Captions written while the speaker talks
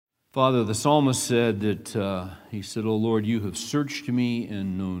Father, the psalmist said that, he said, "O Lord, you have searched me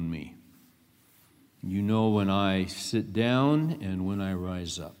and known me. You know when I sit down and when I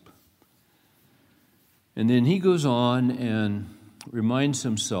rise up." And then he goes on and reminds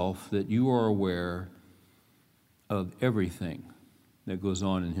himself that you are aware of everything that goes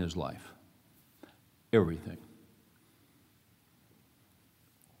on in his life. Everything.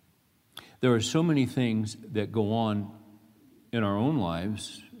 There are so many things that go on in our own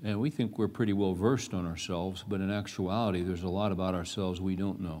lives, and we think we're pretty well versed on ourselves, but in actuality, there's a lot about ourselves we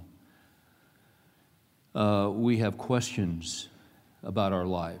don't know. We have questions about our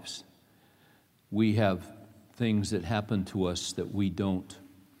lives. We have things that happen to us that we don't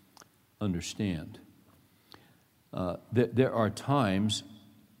understand. There are times,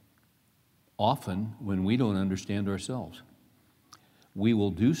 often, when we don't understand ourselves. We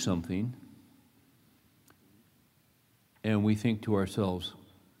will do something, and we think to ourselves,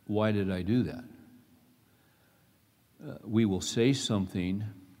 why did I do that? We will say something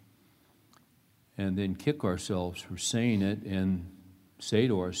and then kick ourselves for saying it and say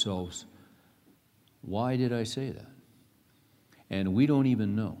to ourselves, why did I say that? And we don't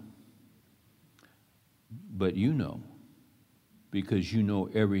even know. But you know, because you know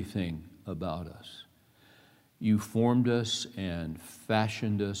everything about us. You formed us and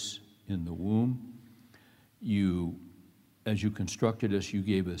fashioned us in the womb. As you constructed us, you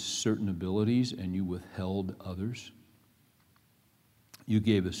gave us certain abilities and you withheld others. You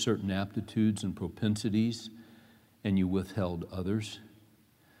gave us certain aptitudes and propensities and you withheld others.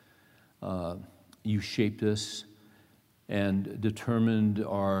 You shaped us and determined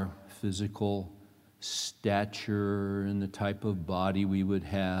our physical stature and the type of body we would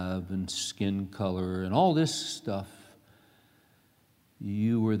have and skin color and all this stuff.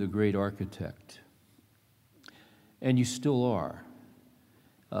 You were the great architect. And you still are.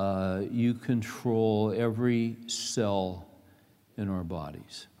 You control every cell in our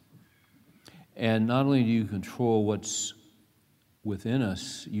bodies. And not only do you control what's within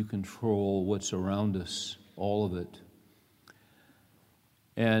us, you control what's around us, all of it.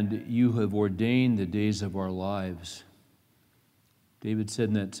 And you have ordained the days of our lives. David said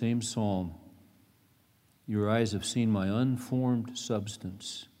in that same psalm, "Your eyes have seen my unformed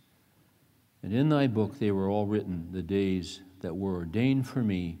substance. And in thy book they were all written, the days that were ordained for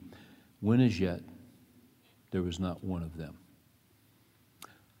me, when as yet there was not one of them."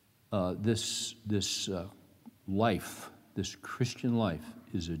 This life, this Christian life,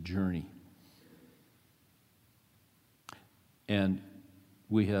 is a journey. And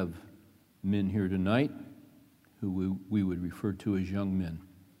we have men here tonight who we would refer to as young men,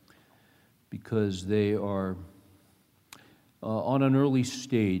 because they are on an early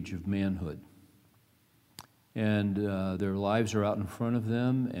stage of manhood. And their lives are out in front of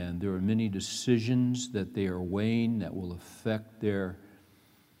them, and there are many decisions that they are weighing that will affect their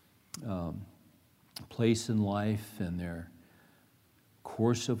place in life and their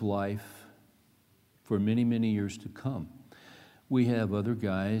course of life for many, many years to come. We have other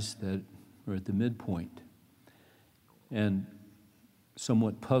guys that are at the midpoint and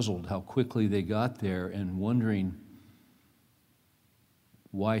somewhat puzzled how quickly they got there and wondering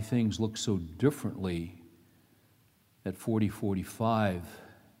why things look so differently at 40, 45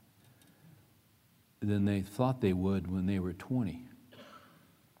 than they thought they would when they were 20.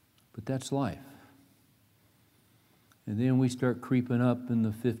 But that's life. And then we start creeping up in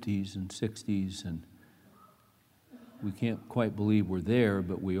the 50s and 60s, and we can't quite believe we're there,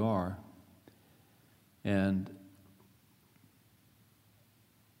 but we are. And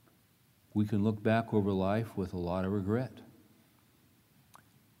we can look back over life with a lot of regret.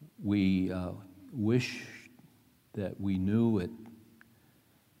 We wish that we knew at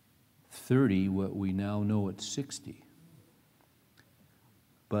 30 what we now know at 60.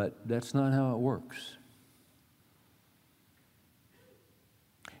 But that's not how it works.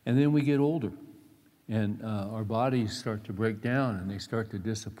 And then we get older, and our bodies start to break down, and they start to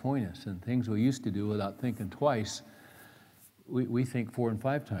disappoint us, and things we used to do without thinking twice, we think 4 and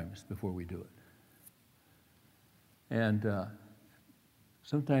 5 times before we do it. And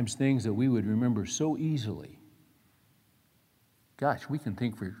sometimes things that we would remember so easily, gosh, we can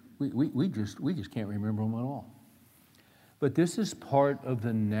think we just can't remember them at all. But this is part of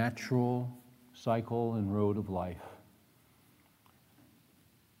the natural cycle and road of life.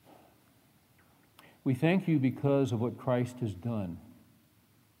 We thank you because of what Christ has done,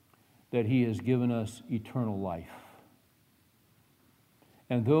 that he has given us eternal life.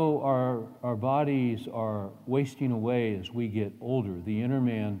 And though our bodies are wasting away as we get older, the inner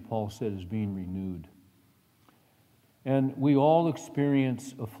man, Paul said, is being renewed. And we all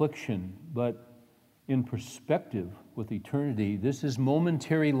experience affliction, but in perspective with eternity, this is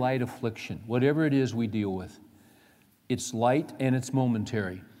momentary light affliction. Whatever it is we deal with, it's light and it's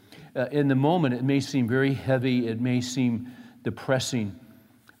momentary. In the moment, it may seem very heavy, it may seem depressing,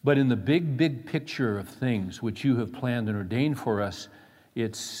 but in the big picture of things which you have planned and ordained for us,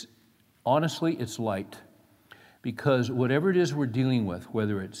 honestly, it's light. Because whatever it is we're dealing with,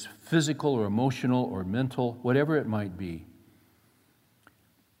 whether it's physical or emotional or mental, whatever it might be,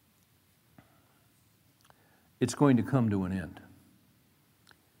 it's going to come to an end.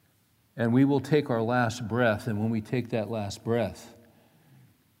 And we will take our last breath, and when we take that last breath,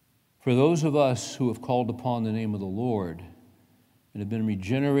 for those of us who have called upon the name of the Lord and have been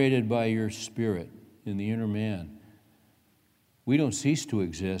regenerated by your Spirit in the inner man, we don't cease to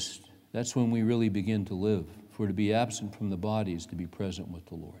exist. That's when we really begin to live. For to be absent from the body is to be present with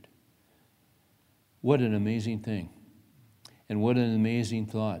the Lord. What an amazing thing. And what an amazing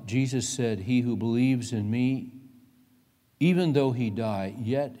thought. Jesus said, "He who believes in me, even though he die,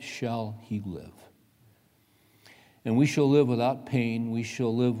 yet shall he live." And we shall live without pain. We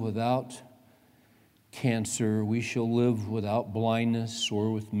shall live without cancer. We shall live without blindness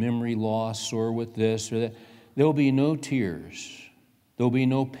or with memory loss or with this or that. There will be no tears. There will be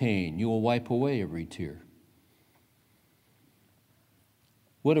no pain. You will wipe away every tear.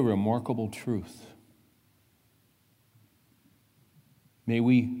 What a remarkable truth. May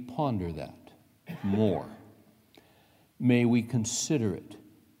we ponder that more. May we consider it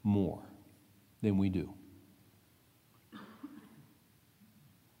more than we do.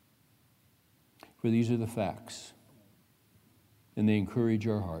 For these are the facts, and they encourage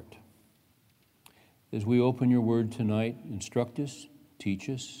our heart. As we open your word tonight, instruct us, teach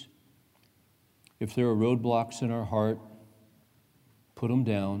us. If there are roadblocks in our heart, put them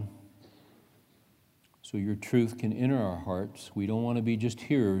down so your truth can enter our hearts. We don't want to be just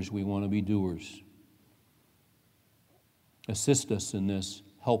hearers, we want to be doers. Assist us in this.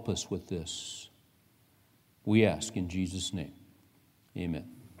 Help us with this. We ask in Jesus' name. Amen.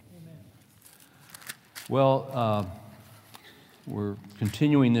 Amen. Well, we're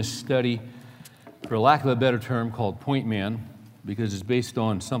continuing this study, for lack of a better term, called Point Man, because it's based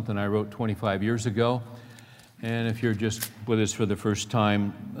on something I wrote 25 years ago. And if you're just with us for the first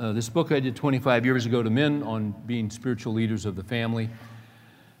time, this book I did 25 years ago to men on being spiritual leaders of the family.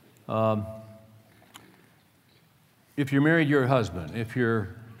 If you're married, you're a husband. If you've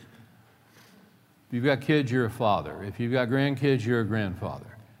got kids, you're a father. If you've got grandkids, you're a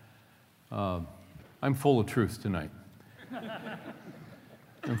grandfather. I'm full of truth tonight.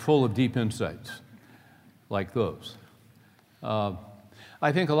 I'm full of deep insights like those.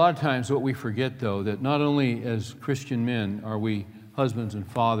 I think a lot of times what we forget, though, that not only as Christian men are we husbands and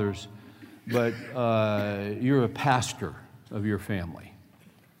fathers, but you're a pastor of your family.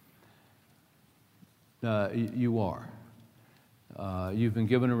 You are. You've been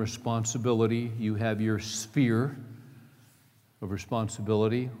given a responsibility. You have your sphere of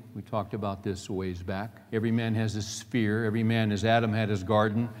responsibility. We talked about this a ways back. Every man has his sphere. Every man, as Adam had his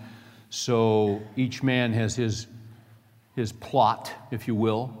garden, so each man has his plot, if you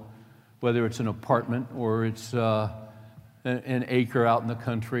will, whether it's an apartment or it's an acre out in the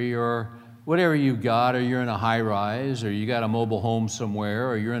country or whatever you've got, or you're in a high rise, or you got a mobile home somewhere,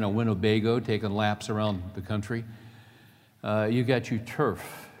 or you're in a Winnebago taking laps around the country. You've got your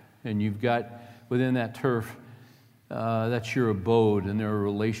turf, and you've got within that turf, that's your abode, and there are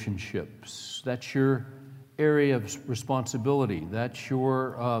relationships. That's your area of responsibility. That's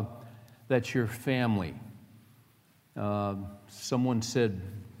your family. Someone said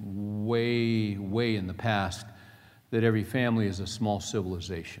way in the past that every family is a small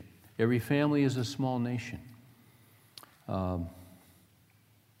civilization. Every family is a small nation.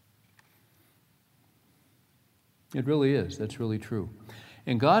 It really is. That's really true.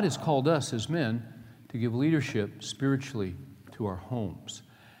 And God has called us as men to give leadership spiritually to our homes.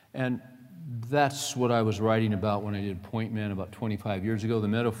 And that's what I was writing about when I did Point Man about 25 years ago. The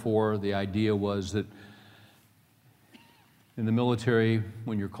metaphor, the idea was that in the military,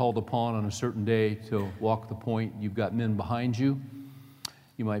 when you're called upon on a certain day to walk the point, you've got men behind you.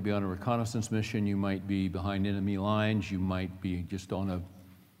 You might be on a reconnaissance mission. You might be behind enemy lines. You might be just on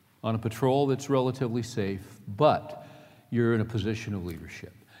a patrol that's relatively safe, but you're in a position of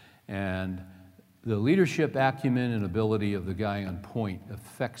leadership. And the leadership acumen and ability of the guy on point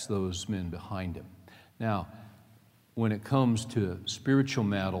affects those men behind him. Now, when it comes to spiritual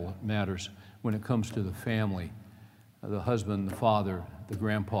matters, when it comes to the family, the husband, the father, the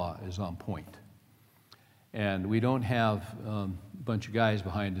grandpa is on point. And we don't have a bunch of guys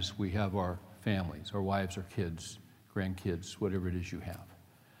behind us. We have our families, our wives, our kids, grandkids, whatever it is you have.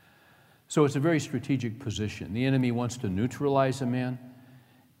 So it's a very strategic position. The enemy wants to neutralize a man.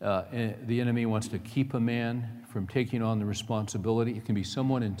 The enemy wants to keep a man from taking on the responsibility. It can be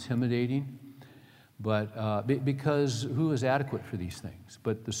somewhat intimidating, but because who is adequate for these things?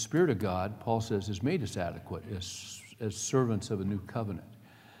 But the Spirit of God, Paul says, has made us adequate as servants of a new covenant.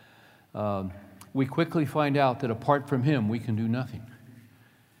 We quickly find out that apart from Him, we can do nothing.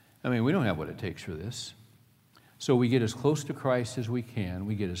 I mean, we don't have what it takes for this. So we get as close to Christ as we can.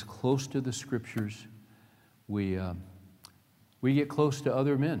 We get as close to the Scriptures. We get close to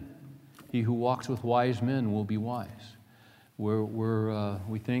other men. He who walks with wise men will be wise.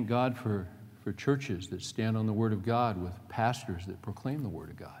 We thank God for churches that stand on the Word of God with pastors that proclaim the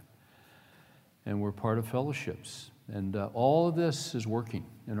Word of God. And we're part of fellowships. And all of this is working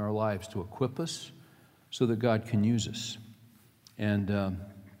in our lives to equip us so that God can use us and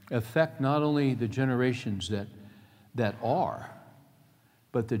affect not only the generations that are,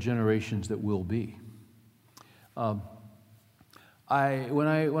 but the generations that will be. When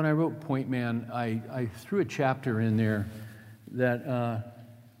I wrote Point Man, I threw a chapter in there that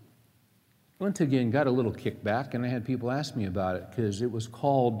once again got a little kickback, and I had people ask me about it because it was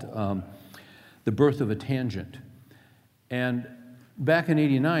called The Birth of a Tangent. And back in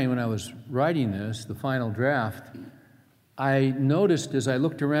 '89, when I was writing this, the final draft, I noticed as I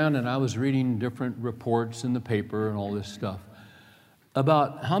looked around and I was reading different reports in the paper and all this stuff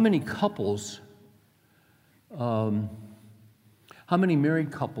about how many couples, how many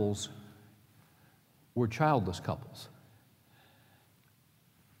married couples were childless couples.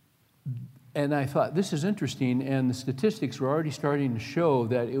 And I thought, this is interesting, and the statistics were already starting to show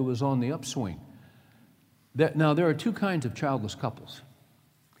that it was on the upswing. Now, there are two kinds of childless couples.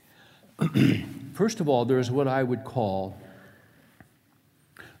 First of all, there's what I would call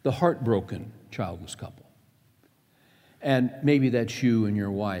the heartbroken childless couple. And maybe that's you and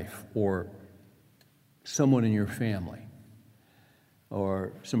your wife, or someone in your family,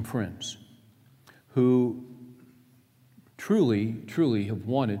 or some friends who truly have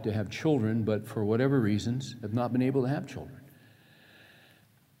wanted to have children, but for whatever reasons have not been able to have children.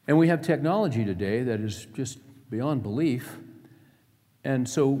 And we have technology today that is just beyond belief. And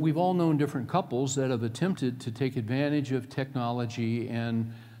so we've all known different couples that have attempted to take advantage of technology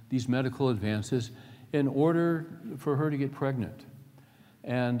and these medical advances in order for her to get pregnant.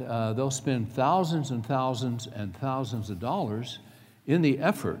 And they'll spend thousands and thousands and thousands of dollars in the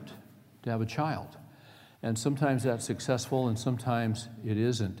effort to have a child. And sometimes that's successful and sometimes it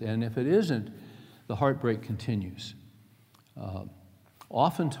isn't. And if it isn't, the heartbreak continues.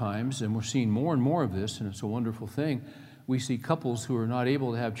 Oftentimes, and we're seeing more and more of this, and it's a wonderful thing, we see couples who are not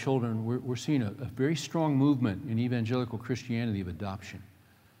able to have children. We're seeing a very strong movement in evangelical Christianity of adoption.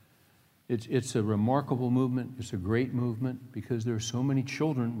 It's a remarkable movement. It's a great movement because there are so many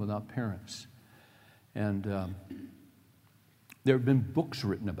children without parents. And there have been books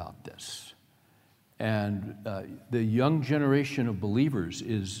written about this. And the young generation of believers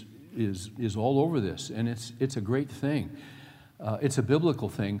is all over this, and it's a great thing. It's a biblical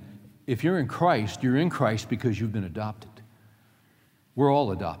thing. If you're in Christ because you've been adopted. We're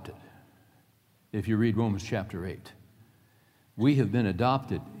all adopted. If you read Romans chapter 8, we have been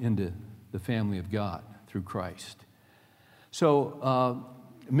adopted into the family of God through Christ. So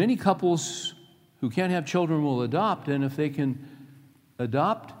many couples who can't have children will adopt, and if they can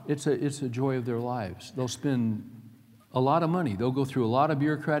adopt, it's a joy of their lives. They'll spend a lot of money. They'll go through a lot of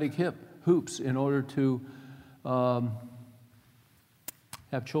bureaucratic hoops in order to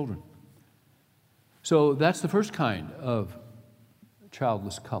have children. So that's the first kind of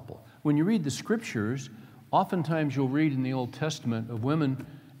childless couple. When you read the Scriptures, oftentimes you'll read in the Old Testament of women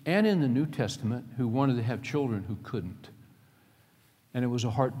and in the New Testament who wanted to have children who couldn't. And it was a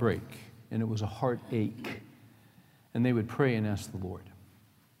heartbreak, and it was a heartache. And they would pray and ask the Lord.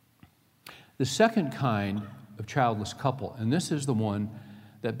 The second kind of childless couple, and this is the one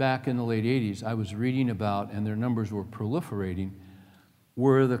that back in the late 80s I was reading about, and their numbers were proliferating,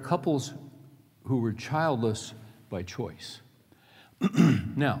 were the couples who were childless by choice.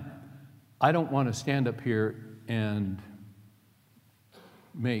 Now, I don't want to stand up here and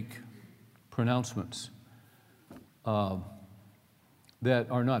make pronouncements that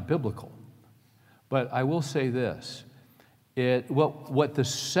are not biblical. But I will say this, what the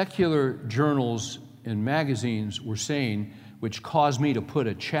secular journals and magazines were saying, which caused me to put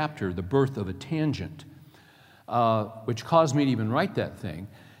a chapter, The Birth of a Tangent, which caused me to even write that thing,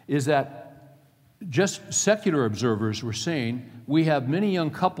 is that just secular observers were saying we have many young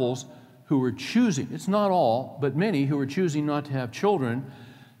couples who are choosing, it's not all, but many who are choosing not to have children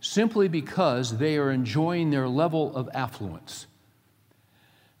simply because they are enjoying their level of affluence.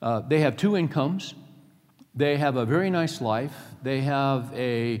 They have two incomes. They have a very nice life. They have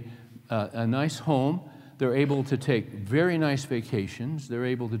a nice home. They're able to take very nice vacations. They're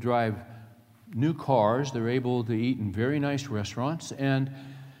able to drive new cars. They're able to eat in very nice restaurants. And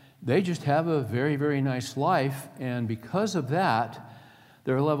they just have a very, very nice life. And because of that,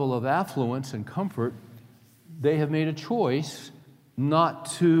 their level of affluence and comfort, they have made a choice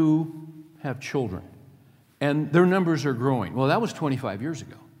not to have children. And their numbers are growing. Well, that was 25 years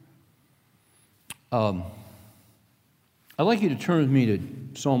ago. I'd like you to turn with me to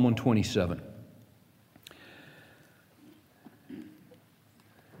Psalm 127.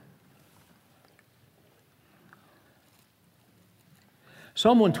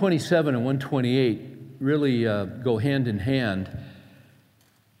 Psalm 127 and 128 really go hand in hand.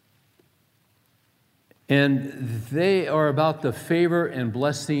 And they are about the favor and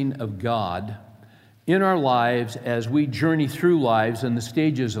blessing of God in our lives as we journey through lives and the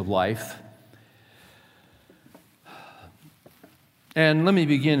stages of life. And let me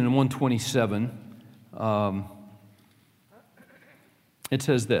begin in 127. It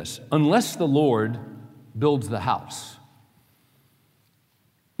says this: unless the Lord builds the house.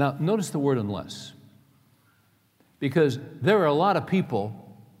 Now, notice the word unless, because there are a lot of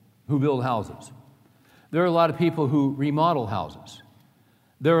people who build houses. There are a lot of people who remodel houses.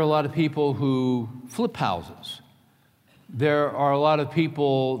 There are a lot of people who flip houses. There are a lot of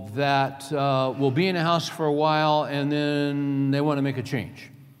people that will be in a house for a while and then they want to make a change.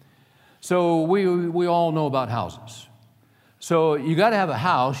 So we all know about houses. So you got to have a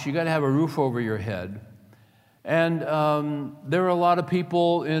house, you got to have a roof over your head. And there are a lot of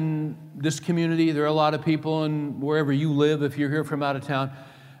people in this community, there are a lot of people in wherever you live, if you're here from out of town,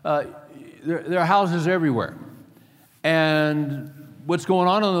 there are houses everywhere. And what's going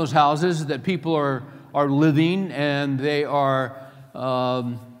on in those houses is that people are living and they are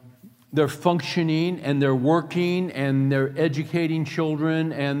they're functioning and they're working and they're educating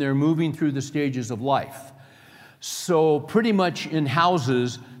children and they're moving through the stages of life. So pretty much in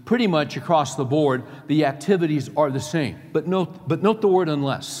houses, pretty much across the board, the activities are the same. But note the word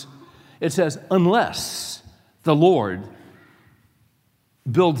unless. It says, unless the Lord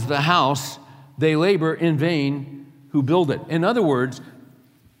builds the house, they labor in vain who build it. In other words,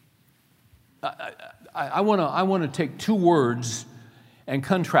 I want to take two words and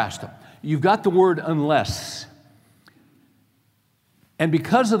contrast them. You've got the word unless. And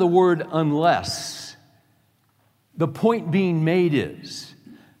because of the word unless, the point being made is,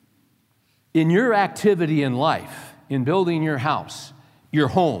 in your activity in life, in building your house, your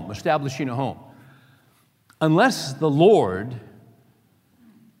home, establishing a home, unless the Lord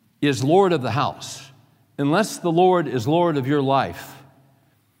is Lord of the house, unless the Lord is Lord of your life,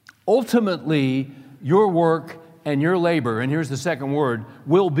 ultimately your work and your labor, and here's the second word,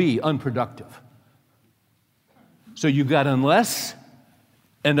 will be unproductive. So you've got unless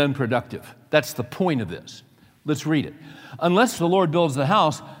and unproductive. That's the point of this. Let's read it. Unless the Lord builds the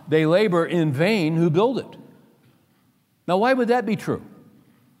house, they labor in vain who build it. Now, why would that be true?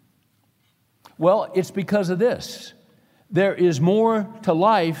 Well, it's because of this. There is more to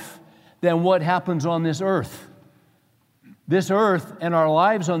life than what happens on this earth. This earth and our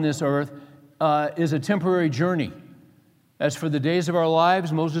lives on this earth is a temporary journey. As for the days of our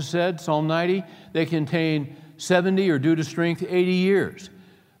lives, Moses said, Psalm 90, they contain 70 or due to strength 80 years.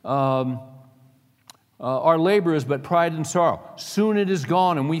 Our labor is but pride and sorrow. Soon it is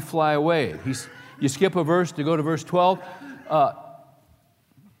gone and we fly away. You skip a verse to go to verse 12.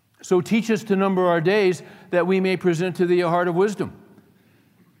 So teach us to number our days that we may present to thee a heart of wisdom.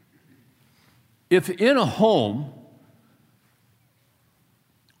 If in a home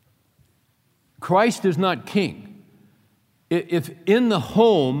Christ is not king, if in the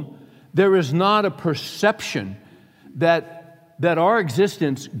home there is not a perception that our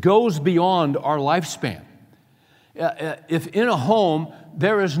existence goes beyond our lifespan, if in a home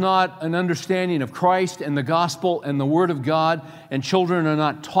there is not an understanding of Christ and the gospel and the Word of God, and children are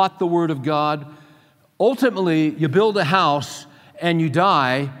not taught the Word of God, ultimately you build a house and you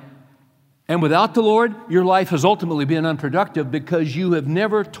die, and without the Lord, your life has ultimately been unproductive because you have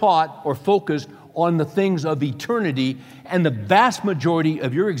never taught or focused on the things of eternity, and the vast majority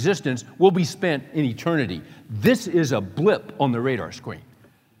of your existence will be spent in eternity. This is a blip on the radar screen.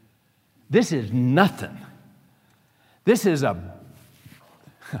 This is nothing. This is a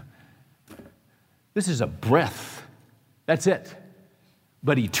breath. That's it.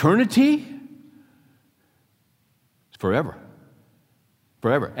 But eternity is forever.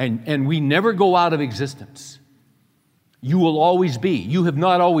 Forever. And we never go out of existence. You will always be. You have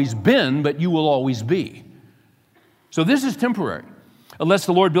not always been, but you will always be. So this is temporary. Unless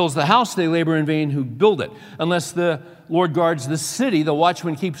the Lord builds the house, they labor in vain who build it. Unless the Lord guards the city, the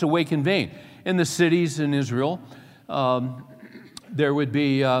watchman keeps awake in vain. In the cities in Israel, there would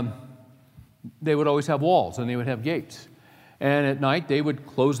be, they would always have walls and they would have gates. And at night, they would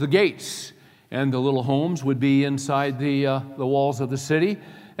close the gates. And the little homes would be inside the walls of the city.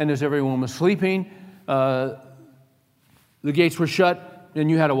 And as everyone was sleeping, the gates were shut and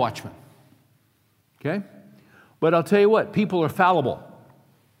you had a watchman. Okay? But I'll tell you what, people are fallible.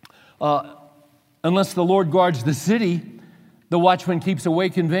 Unless the Lord guards the city, the watchman keeps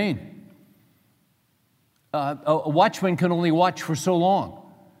awake in vain. A watchman can only watch for so long.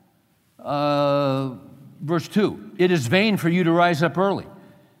 Verse 2, it is vain for you to rise up early,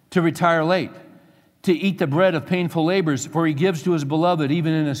 to retire late, to eat the bread of painful labors, for he gives to his beloved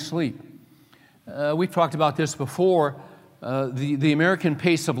even in his sleep. We've talked about this before. The American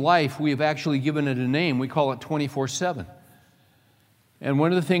pace of life, we have actually given it a name. We call it 24/7. And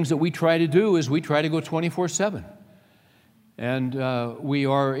one of the things that we try to do is we try to go 24/7. And we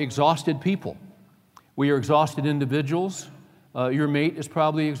are exhausted people. We are exhausted individuals. Your mate is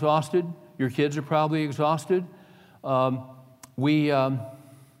probably exhausted. Your kids are probably exhausted. We go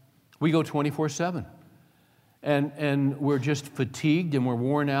 24/7. And we're just fatigued and we're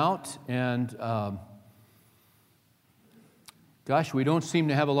worn out. And gosh, we don't seem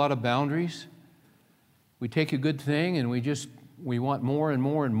to have a lot of boundaries. We take a good thing and we want more and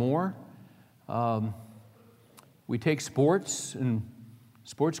more and more. We take sports, and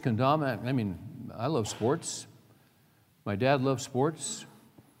sports can dominate. I mean, I love sports. My dad loved sports.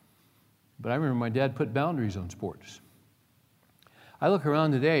 But I remember my dad put boundaries on sports. I look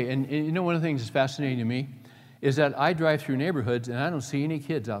around today, and you know one of the things that's fascinating to me is that I drive through neighborhoods and I don't see any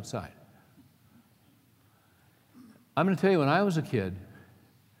kids outside. I'm going to tell you, when I was a kid,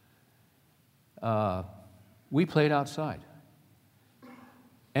 we played outside.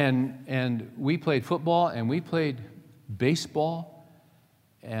 And we played football, and we played baseball,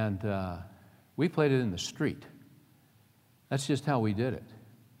 and we played it in the street. That's just how we did it.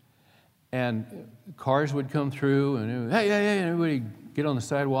 And cars would come through, and it was, hey, and everybody get on the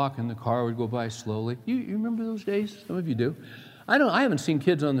sidewalk, and the car would go by slowly. You remember those days? Some of you do. I haven't seen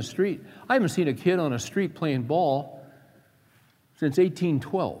kids on the street. I haven't seen a kid on a street playing ball since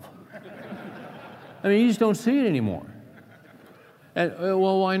 1812. I mean, you just don't see it anymore. And,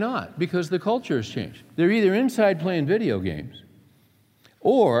 well, why not? Because the culture has changed. They're either inside playing video games,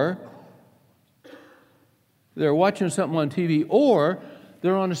 or they're watching something on TV, or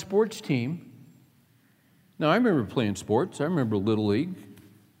they're on a sports team. Now, I remember playing sports. I remember Little League.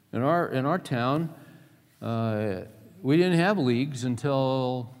 In our town, we didn't have leagues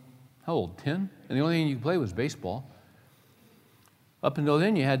until, how old, 10? And the only thing you could play was baseball. Up until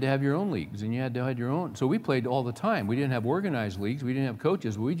then, you had to have your own leagues, and you had to have your own. So we played all the time. We didn't have organized leagues. We didn't have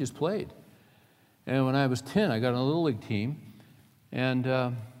coaches. We just played. And when I was 10, I got on a Little League team and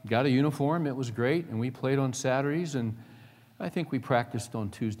got a uniform. It was great, and we played on Saturdays, and I think we practiced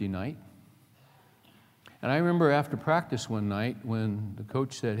on Tuesday night. And I remember after practice one night when the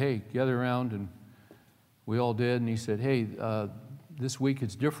coach said, hey, gather around, and we all did, and he said, hey, this week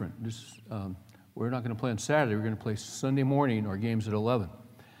it's different. We're not going to play on Saturday. We're going to play Sunday morning. Our game's at 11.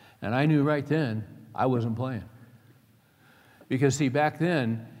 And I knew right then I wasn't playing. Because, see, back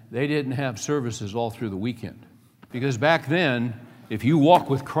then, they didn't have services all through the weekend. Because back then, if you walk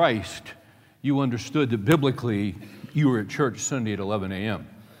with Christ, you understood that biblically you were at church Sunday at 11 a.m.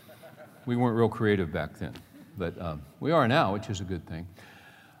 We weren't real creative back then. But we are now, which is a good thing.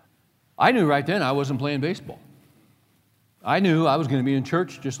 I knew right then I wasn't playing baseball. I knew I was going to be in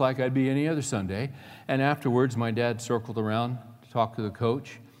church just like I'd be any other Sunday. And afterwards, my dad circled around to talk to the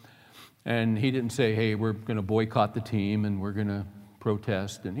coach. And he didn't say, hey, we're going to boycott the team and we're going to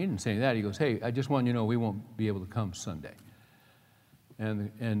protest. And he didn't say that. He goes, hey, I just want you to know we won't be able to come Sunday.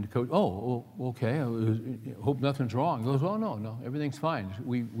 And the coach, oh, okay, I hope nothing's wrong. He goes, oh, no, everything's fine.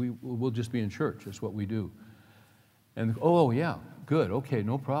 We'll just be in church. That's what we do. And, oh, yeah, good, okay,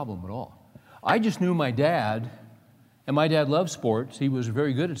 no problem at all. I just knew my dad. And my dad loved sports. He was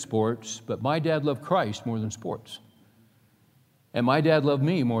very good at sports, but my dad loved Christ more than sports. And my dad loved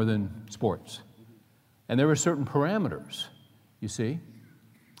me more than sports. And there were certain parameters, you see.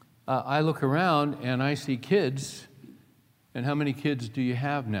 I look around and I see kids, and how many kids do you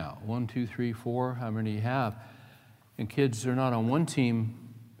have now? 1, 2, 3, 4, how many do you have? And kids are not on one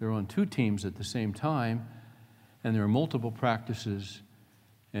team, they're on 2 teams at the same time, and there are multiple practices,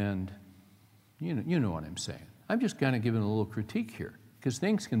 and you know what I'm saying. I'm just kind of giving a little critique here because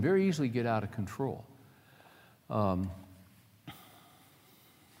things can very easily get out of control.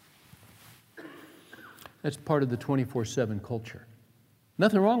 That's part of the 24/7 culture.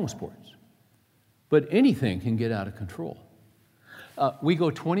 Nothing wrong with sports, but anything can get out of control. We go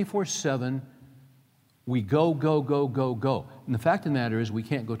 24/7. We go, go, go, go, go. And the fact of the matter is we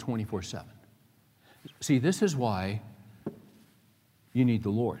can't go 24/7. See, this is why you need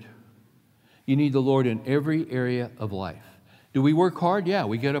the Lord. You need the Lord in every area of life. Do we work hard? Yeah,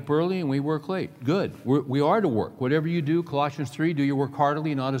 we get up early and we work late. Good. We are to work. Whatever you do, Colossians 3, do your work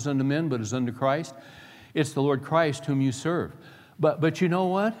heartily, not as unto men, but as unto Christ. It's the Lord Christ whom you serve. But you know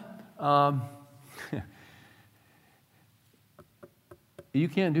what? You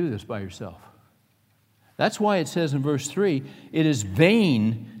can't do this by yourself. That's why it says in verse 3, it is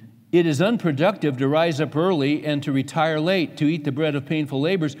vain, it is unproductive to rise up early and to retire late, to eat the bread of painful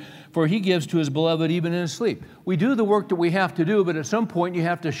labors, for he gives to his beloved even in his sleep. We do the work that we have to do, but at some point you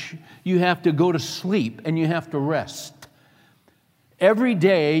have to go to sleep and you have to rest. Every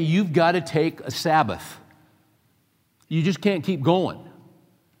day you've got to take a Sabbath. You just can't keep going.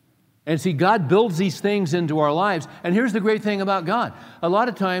 And see, God builds these things into our lives. And here's the great thing about God. A lot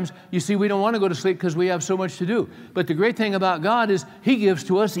of times, you see, we don't want to go to sleep because we have so much to do. But the great thing about God is He gives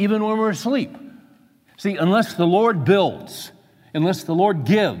to us even when we're asleep. See, unless the Lord builds, unless the Lord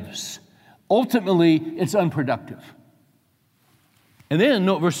gives, ultimately it's unproductive. And then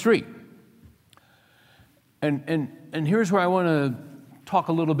note verse 3. And here's where I want to talk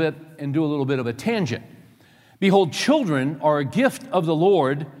a little bit and do a little bit of a tangent. Behold, children are a gift of the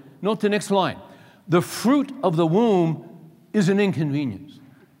Lord. Note the next line. The fruit of the womb is an inconvenience.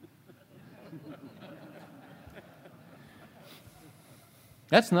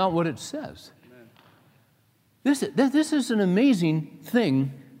 That's not what it says. This is an amazing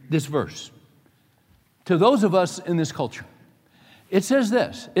thing, this verse, to those of us in this culture. It says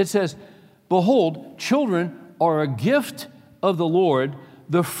this. It says, behold, children are a gift of the Lord.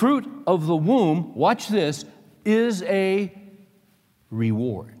 The fruit of the womb, watch this, is a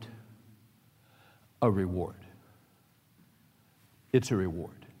reward. A reward. It's a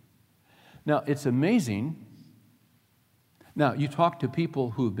reward. Now, it's amazing. Now, you talk to people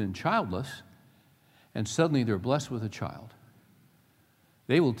who have been childless, and suddenly they're blessed with a child.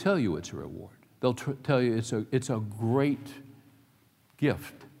 They will tell you it's a reward. They'll tell you it's a great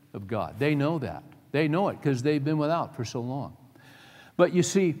gift of God. They know that. They know it because they've been without for so long. But you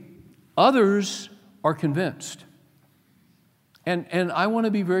see, others are convinced. And I want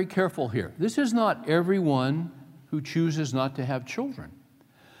to be very careful here. This is not everyone who chooses not to have children.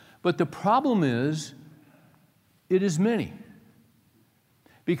 But the problem is, it is many.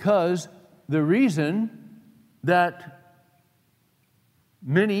 Because the reason that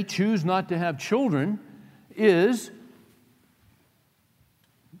many choose not to have children is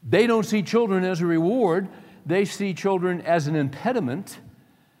they don't see children as a reward. They see children as an impediment.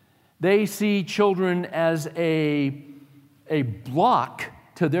 They see children as a block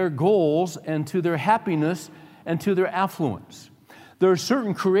to their goals and to their happiness and to their affluence. There are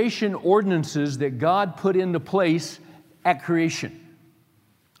certain creation ordinances that God put into place at creation.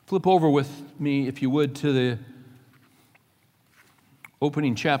 Flip over with me, if you would, to the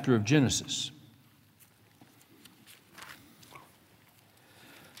opening chapter of Genesis.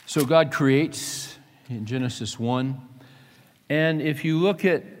 So God creates in Genesis 1. And if you look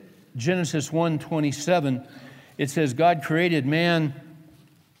at Genesis 1:27, it says, God created man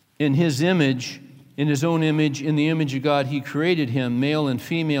in His image, in His own image, in the image of God He created him, male and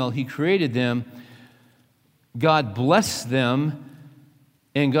female He created them. God blessed them,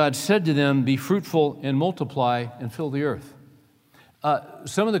 and God said to them, be fruitful and multiply and fill the earth.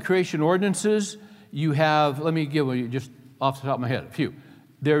 Some of the creation ordinances you have, let me give you just off the top of my head, a few.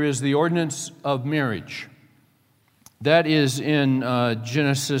 There is the ordinance of marriage. That is in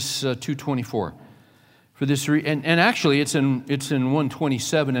Genesis 2:24. For this and actually it's in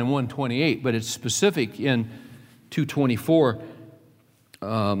 127 and 128, but it's specific in 224.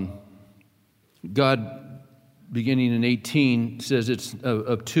 God, beginning in 18, says it's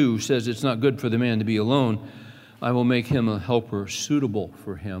of 2 says it's not good for the man to be alone. I will make him a helper suitable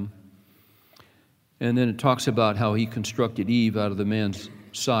for him. And then it talks about how He constructed Eve out of the man's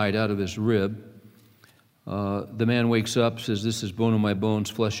side, out of his rib. The man wakes up, says, this is bone of my bones,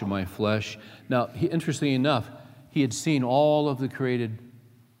 flesh of my flesh. Now, interestingly enough, he had seen all of the created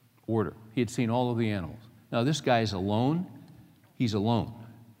order. He had seen all of the animals. Now, this guy is alone. He's alone.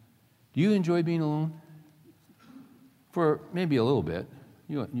 Do you enjoy being alone? For maybe a little bit.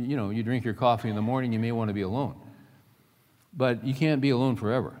 You know, you drink your coffee in the morning, you may want to be alone. But you can't be alone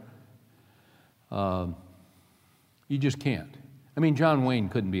forever. You just can't. I mean, John Wayne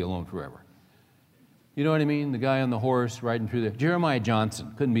couldn't be alone forever. You know what I mean? The guy on the horse riding through there. Jeremiah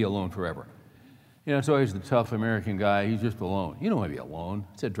Johnson couldn't be alone forever. You know, it's always the tough American guy. He's just alone. You don't want to be alone.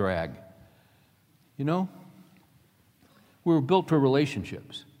 It's a drag. You know? We were built for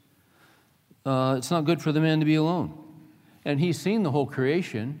relationships. It's not good for the man to be alone. And he's seen the whole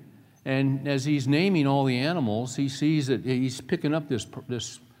creation, and as he's naming all the animals, he sees that he's picking up this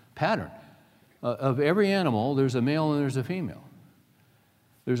pattern. Of every animal, there's a male and there's a female.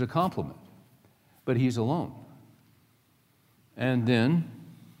 There's a complement. But he's alone. And then,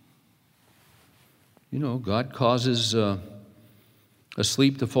 you know, God causes a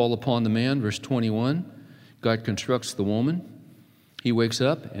sleep to fall upon the man, verse 21. God constructs the woman. He wakes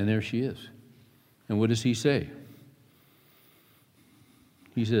up, and there she is. And what does he say?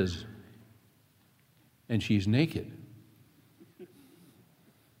 He says, and she's naked.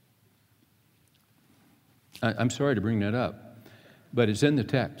 I'm sorry to bring that up, but it's in the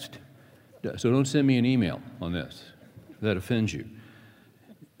text. So don't send me an email on this. That offends you.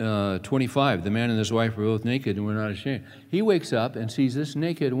 25, the man and his wife were both naked and were not ashamed. He wakes up and sees this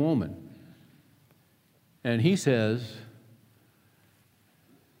naked woman. And he says,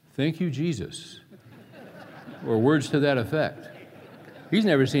 thank you, Jesus. Or words to that effect. He's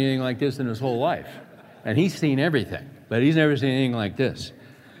never seen anything like this in his whole life. And he's seen everything, but he's never seen anything like this.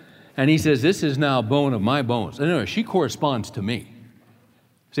 And he says, this is now bone of my bones. And no, she corresponds to me.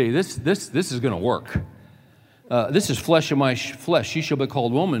 See, this is going to work. This is flesh of my flesh. She shall be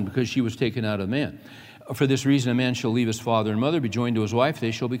called woman because she was taken out of man. For this reason, a man shall leave his father and mother, be joined to his wife.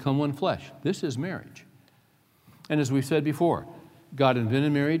 They shall become one flesh. This is marriage. And as we've said before, God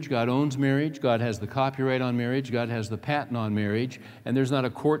invented marriage. God owns marriage. God has the copyright on marriage. God has the patent on marriage. And there's not a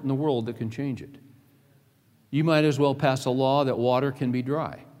court in the world that can change it. You might as well pass a law that water can be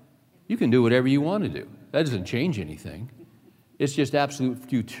dry. You can do whatever you want to do. That doesn't change anything. It's just absolute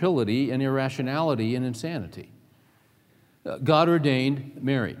futility and irrationality and insanity. God ordained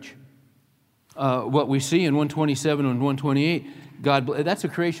marriage. What we see in 127 and 128, that's a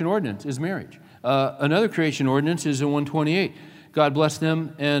creation ordinance, is marriage. Another creation ordinance is in 128. God blessed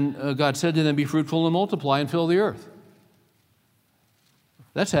them, and God said to them, be fruitful and multiply and fill the earth.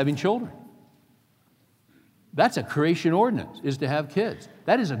 That's having children. That's a creation ordinance, is to have kids.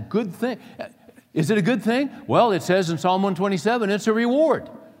 That is a good thing. Is it a good thing? Well, it says in Psalm 127, it's a reward.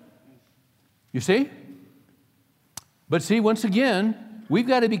 You see? But see, once again, we've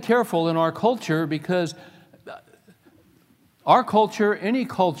got to be careful in our culture because our culture, any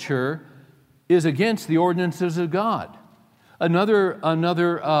culture, is against the ordinances of God. Another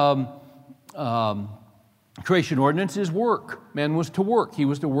creation ordinance is work. Man was to work. He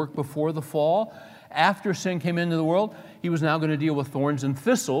was to work before the fall. After sin came into the world, he was now going to deal with thorns and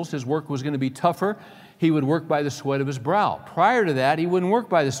thistles. His work was going to be tougher. He would work by the sweat of his brow. Prior to that, he wouldn't work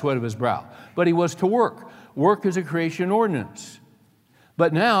by the sweat of his brow, but he was to work. Work is a creation ordinance.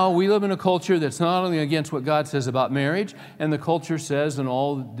 But now we live in a culture that's not only against what God says about marriage, and the culture says in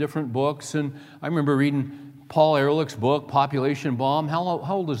all the different books, and I remember reading Paul Ehrlich's book, Population Bomb. How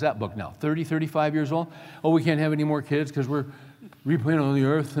old is that book now? 30, 35 years old? Oh, we can't have any more kids because we're replanting on the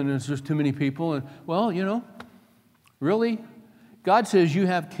earth and it's just too many people. And well, you know, really? God says you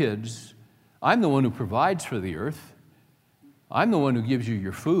have kids. I'm the one who provides for the earth. I'm the one who gives you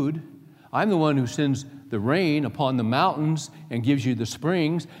your food. I'm the one who sends the rain upon the mountains and gives you the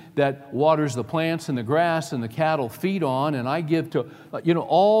springs that waters the plants and the grass and the cattle feed on, and I give to,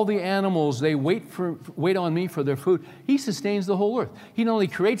 all the animals, they wait on me for their food. He sustains the whole earth. He not only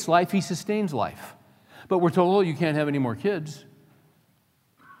creates life, he sustains life. But we're told, oh, you can't have any more kids.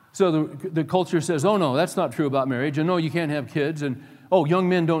 So the culture says, oh, no, that's not true about marriage, and no, you can't have kids, and oh, young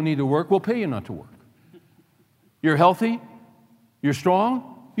men don't need to work. We'll pay you not to work. You're healthy, you're strong,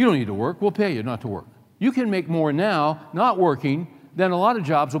 you don't need to work. We'll pay you not to work. You can make more now not working than a lot of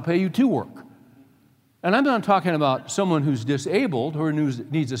jobs will pay you to work. And I'm not talking about someone who's disabled or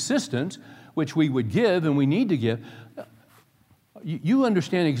needs assistance, which we would give and we need to give. You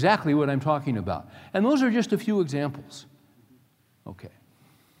understand exactly what I'm talking about. And those are just a few examples. Okay.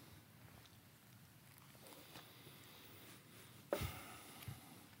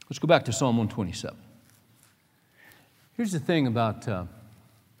 Let's go back to Psalm 127. Here's the thing about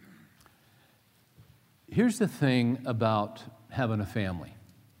having a family.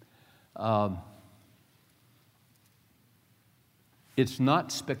 It's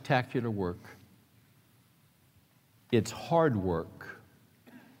not spectacular work. It's hard work.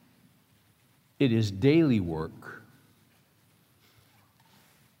 It is daily work.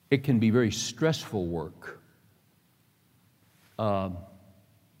 It can be very stressful work.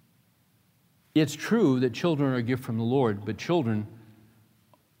 It's true that children are a gift from the Lord, but children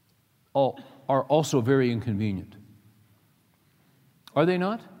are also very inconvenient. Are they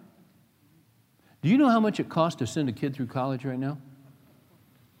not? Do you know how much it costs to send a kid through college right now?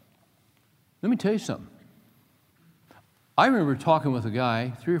 Let me tell you something. I remember talking with a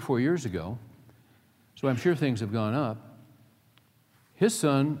guy 3 or 4 years ago, so I'm sure things have gone up. His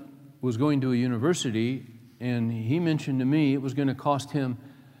son was going to a university, and he mentioned to me it was going to cost him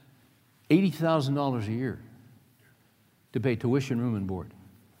 $80,000 a year to pay tuition, room, and board.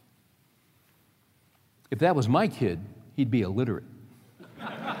 If that was my kid, he'd be illiterate.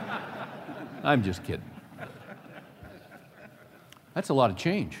 I'm just kidding. That's a lot of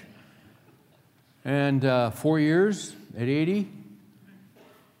change. And 4 years at 80,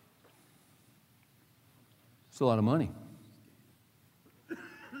 it's a lot of money.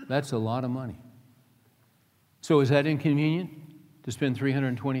 That's a lot of money. So is that inconvenient to spend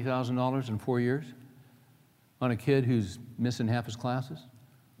 $320,000 in 4 years on a kid who's missing half his classes?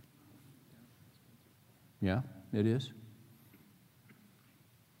 Yeah, it is.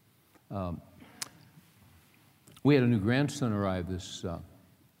 We had a new grandson arrive this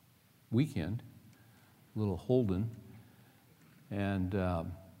weekend, little Holden, and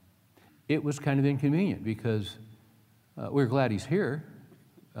it was kind of inconvenient because we're glad he's here.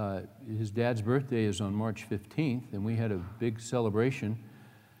 His dad's birthday is on March 15th, and we had a big celebration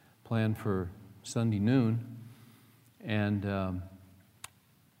planned for Sunday noon, and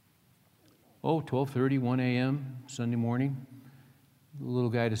 12:30, 1 a.m. Sunday morning, the little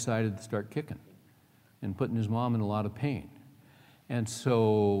guy decided to start kicking and putting his mom in a lot of pain. And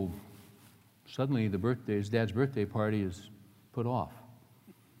so suddenly his dad's birthday party is put off.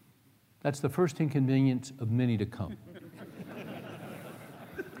 That's the first inconvenience of many to come.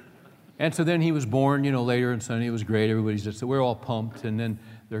 And so then he was born, later on Sunday. It was great. Everybody's just, we're all pumped. And then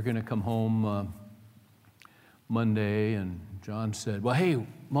they're going to come home Monday. And John said, well, hey,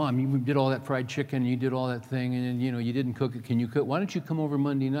 Mom, you did all that fried chicken. You did all that thing. And then, you didn't cook it. Can you cook? Why don't you come over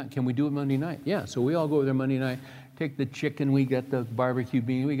Monday night? Can we do it Monday night? Yeah. So we all go over there Monday night, take the chicken. We got the barbecue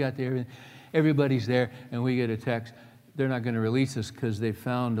bean. We got everything. Everybody's there. And we get a text. They're not going to release us because they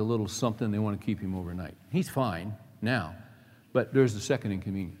found a little something. They want to keep him overnight. He's fine now. But there's the second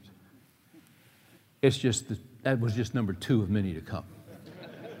inconvenience. It's just that was just number 2 of many to come.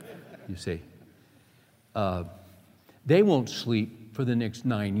 You see, they won't sleep for the next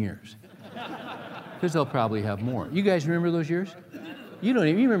 9 years because they'll probably have more. You guys remember those years? You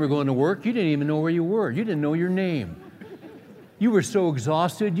remember going to work. You didn't even know where you were. You didn't know your name. You were so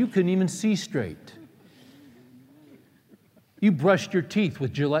exhausted you couldn't even see straight. You brushed your teeth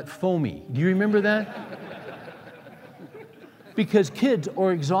with Gillette Foamy. Do you remember that? Because kids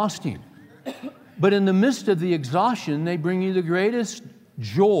are exhausting. But in the midst of the exhaustion, they bring you the greatest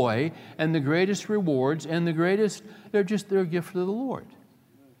joy and the greatest rewards and they're a gift of the Lord.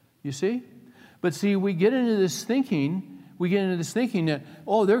 You see? But see, we get into this thinking that,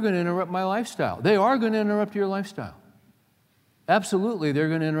 they're going to interrupt my lifestyle. They are going to interrupt your lifestyle. Absolutely, they're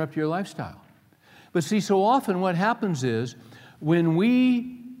going to interrupt your lifestyle. But see, so often what happens is when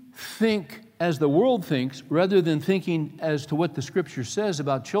we think as the world thinks, rather than thinking as to what the Scripture says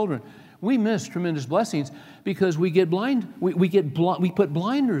about children, we miss tremendous blessings because we get blind. We put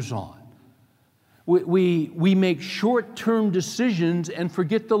blinders on. We make short-term decisions and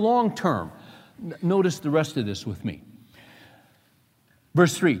forget the long-term. Notice the rest of this with me.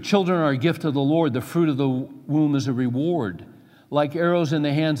 Verse 3, children are a gift of the Lord. The fruit of the womb is a reward. Like arrows in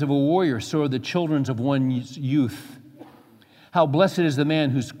the hands of a warrior, so are the children of one's youth. How blessed is the man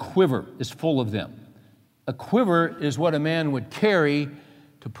whose quiver is full of them. A quiver is what a man would carry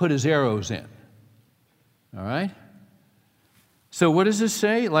to put his arrows in. All right? So what does this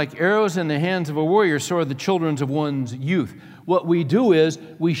say? Like arrows in the hands of a warrior, so are the children of one's youth. What we do is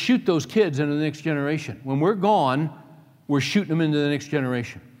we shoot those kids into the next generation. When we're gone, we're shooting them into the next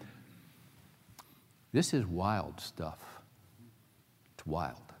generation. This is wild stuff. It's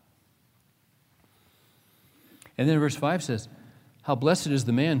wild. And then verse 5 says, how blessed is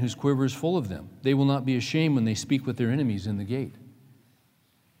the man whose quiver is full of them. They will not be ashamed when they speak with their enemies in the gate.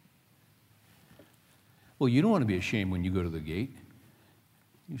 Well, you don't want to be ashamed when you go to the gate.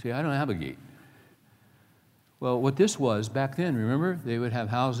 You say, I don't have a gate. Well, what this was back then, remember? They would have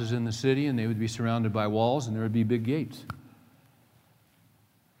houses in the city and they would be surrounded by walls and there would be big gates.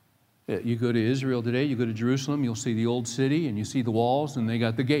 You go to Israel today, you go to Jerusalem, you'll see the old city and you see the walls and they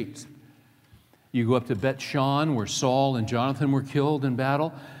got the gates. You go up to Bet Shan where Saul and Jonathan were killed in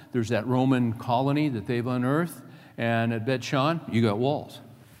battle. There's that Roman colony that they've unearthed. And at Bet Shan, you got walls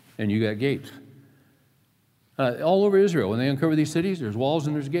and you got gates. All over Israel, when they uncover these cities, there's walls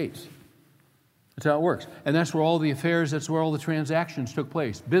and there's gates. That's how it works. And that's where all the affairs, that's where all the transactions took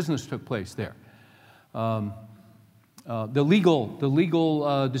place. Business took place there. The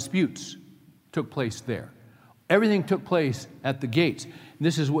legal disputes took place there. Everything took place at the gates.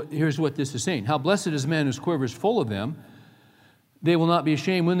 Here's what this is saying. How blessed is man whose quiver is full of them. They will not be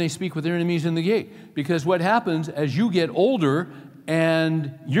ashamed when they speak with their enemies in the gate. Because what happens as you get older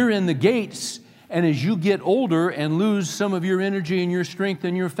and you're in the gates, and as you get older and lose some of your energy and your strength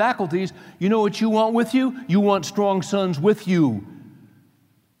and your faculties, you know what you want with you? You want strong sons with you.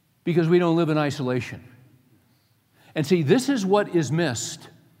 Because we don't live in isolation. And see, this is what is missed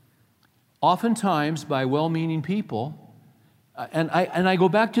oftentimes by well-meaning people. And I go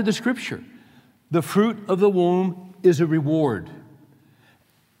back to the scripture. The fruit of the womb is a reward.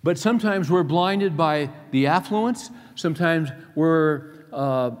 But sometimes we're blinded by the affluence. Sometimes we're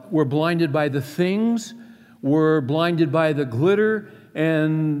blinded by the things. We're blinded by the glitter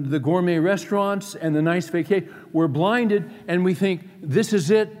and the gourmet restaurants and the nice vacation. We're blinded and we think, this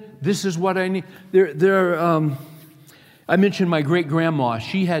is it. This is what I need. I mentioned my great-grandma.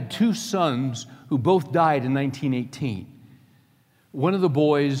 She had 2 sons who both died in 1918. One of the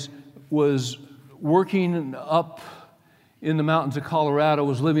boys was working up in the mountains of Colorado,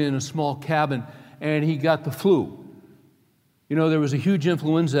 was living in a small cabin, and he got the flu. You know, there was a huge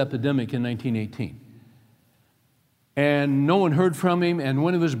influenza epidemic in 1918. And no one heard from him, and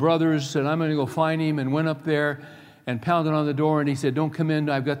one of his brothers said, I'm going to go find him, and went up there and pounded on the door, and he said, don't come in,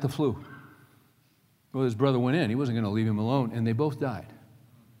 I've got the flu. Well, his brother went in. He wasn't going to leave him alone, and they both died.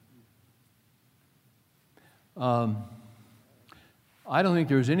 I don't think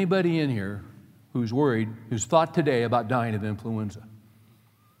there's anybody in here who's worried, who's thought today about dying of influenza.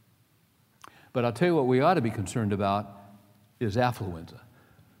 But I'll tell you what we ought to be concerned about is affluenza.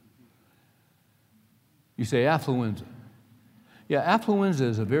 You say affluenza. Yeah, affluenza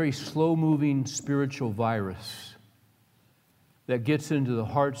is a very slow-moving spiritual virus that gets into the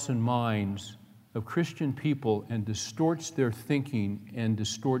hearts and minds of Christian people and distorts their thinking and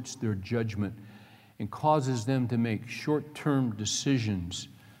distorts their judgment and causes them to make short-term decisions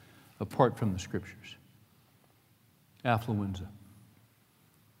apart from the Scriptures. Affluenza.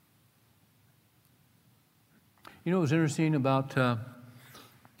 You know what was interesting about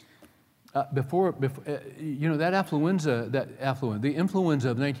that affluenza, the influenza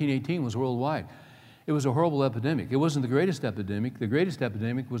of 1918 was worldwide. It was a horrible epidemic. It wasn't the greatest epidemic. The greatest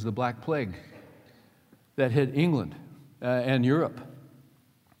epidemic was the Black Plague that hit England and Europe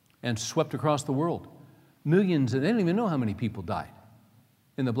and swept across the world. Millions, and they don't even know how many people died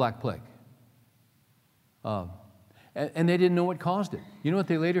in the Black Plague. And they didn't know what caused it. You know what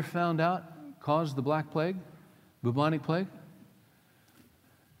they later found out caused the Black Plague, bubonic plague?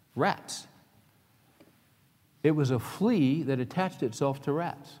 Rats. It was a flea that attached itself to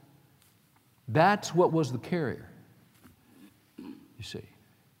rats. That's what was the carrier, you see.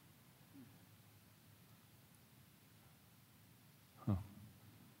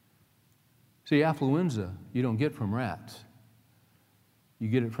 See, affluenza you don't get from rats. You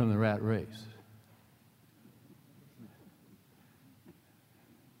get it from the rat race.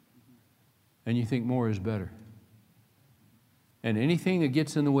 And you think more is better. And anything that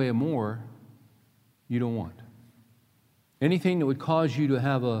gets in the way of more, you don't want. Anything that would cause you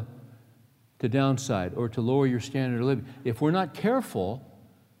to downside or to lower your standard of living. If we're not careful,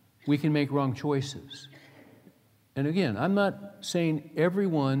 we can make wrong choices. And again, I'm not saying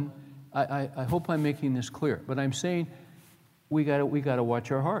everyone, I hope I'm making this clear, but I'm saying we got to watch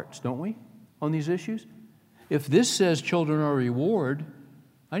our hearts, don't we, on these issues? If this says children are a reward,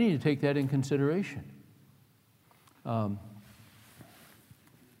 I need to take that in consideration. I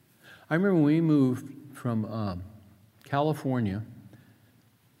remember when we moved from California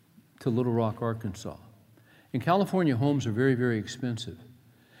to Little Rock, Arkansas. In California, homes are very, very expensive,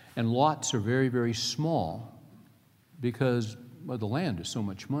 and lots are very, very small because the land is so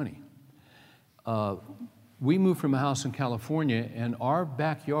much money. We moved from a house in California, and our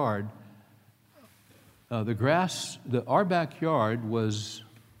backyard, our backyard was,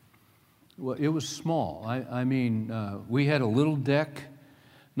 well, it was small. I mean, we had a little deck,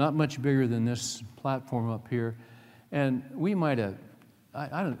 not much bigger than this platform up here, and we might have,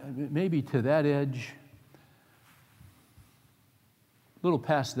 I don't, maybe to that edge, a little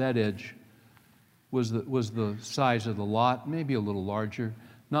past that edge was the size of the lot, maybe a little larger,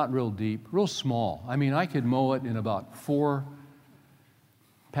 not real deep, real small. I mean, I could mow it in about 4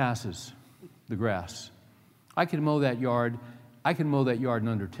 passes, the grass. I could mow that yard in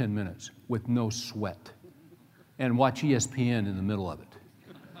under 10 minutes with no sweat and watch ESPN in the middle of it.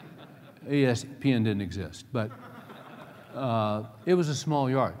 ESPN didn't exist, but it was a small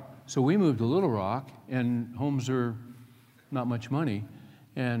yard. So we moved to Little Rock, and homes are not much money,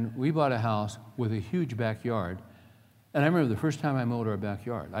 and we bought a house with a huge backyard, And I remember the first time I mowed our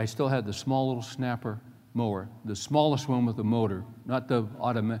backyard. I still had the small little snapper mower, the smallest one with a motor, not the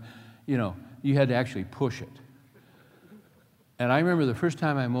automatic, you had to actually push it. And I remember the first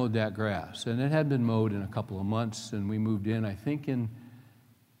time I mowed that grass, and it had been mowed in a couple of months, and we moved in, I think in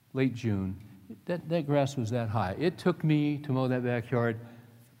late June. That grass was that high. It took me to mow that backyard,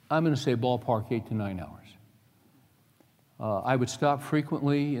 I'm going to say ballpark 8 to 9 hours. I would stop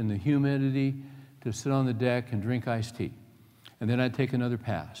frequently in the humidity to sit on the deck and drink iced tea. And then I'd take another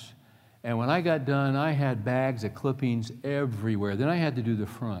pass. And when I got done, I had bags of clippings everywhere. Then I had to do the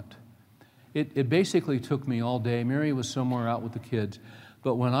front. It basically took me all day. Mary was somewhere out with the kids.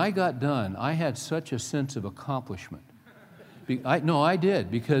 But when I got done, I had such a sense of accomplishment. I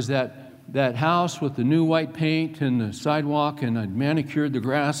did, because that house with the new white paint and the sidewalk, and I manicured the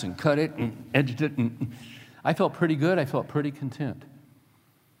grass and cut it and edged it, and I felt pretty good. I felt pretty content.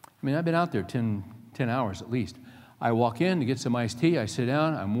 I mean, I've been out there 10 hours at least. I walk in to get some iced tea. I sit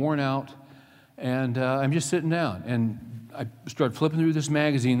down. I'm worn out, and I'm just sitting down. And I start flipping through this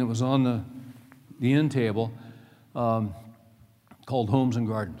magazine that was on the end table called Homes and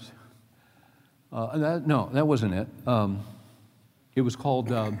Gardens. That wasn't it. It was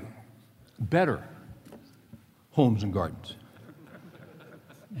called Better Homes and Gardens.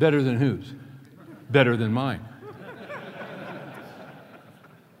 Better than whose? Better than mine.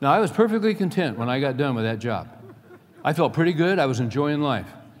 Now, I was perfectly content when I got done with that job. I felt pretty good. I was enjoying life.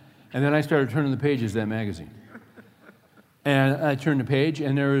 And then I started turning the pages of that magazine. And I turned the page,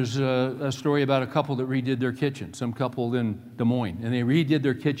 and there was a story about a couple that redid their kitchen, some couple in Des Moines. And they redid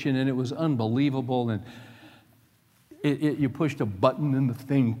their kitchen, and it was unbelievable. And you pushed a button, and the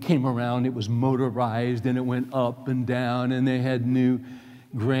thing came around. It was motorized, and it went up and down, and they had new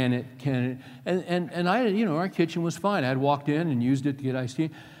granite. And our kitchen was fine. I had walked in and used it to get iced tea.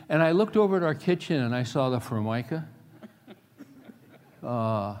 And I looked over at our kitchen, and I saw the Formica.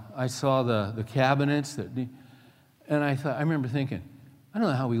 I saw the cabinets and I remember thinking, I don't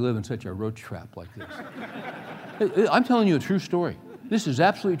know how we live in such a roach trap like this. I'm telling you a true story. This is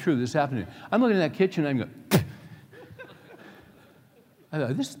absolutely true. This happened to me. I'm looking at that kitchen, and I'm going, I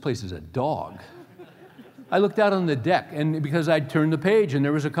thought, this place is a dog. I looked out on the deck, and because I'd turned the page, and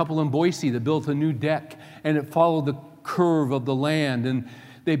there was a couple in Boise that built a new deck, and it followed the curve of the land, and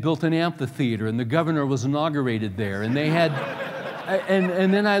they built an amphitheater, and the governor was inaugurated there, and they had...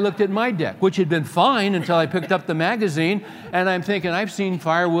 And then I looked at my deck, which had been fine until I picked up the magazine, and I'm thinking, I've seen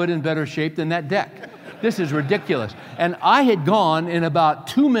firewood in better shape than that deck. This is ridiculous. And I had gone in about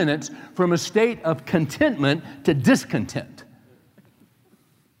 2 minutes from a state of contentment to discontent.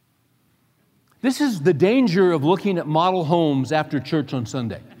 This is the danger of looking at model homes after church on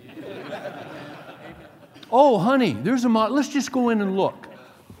Sunday. Oh, honey, there's a model. Let's just go in and look.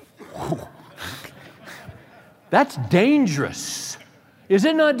 That's dangerous. Is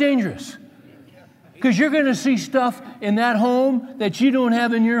it not dangerous? Because you're going to see stuff in that home that you don't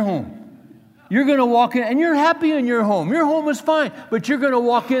have in your home. You're going to walk in, and you're happy in your home. Your home is fine, but you're going to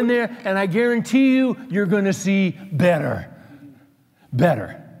walk in there, and I guarantee you, you're going to see better.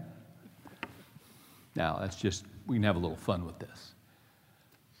 Better. Now, we can have a little fun with this.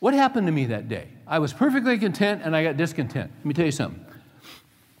 What happened to me that day? I was perfectly content, and I got discontent. Let me tell you something.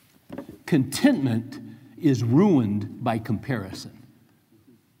 Contentment is ruined by comparison.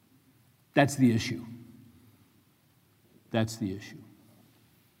 That's the issue. That's the issue.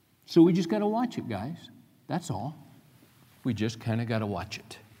 So we just got to watch it, guys. That's all. We just kind of got to watch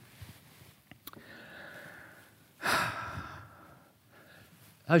it.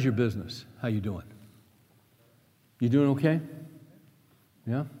 How's your business? How you doing? You doing okay?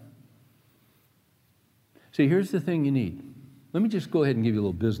 Yeah? See, here's the thing you need. Let me just go ahead and give you a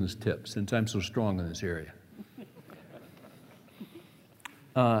little business tip since I'm so strong in this area.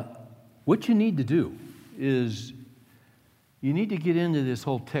 What you need to do is you need to get into this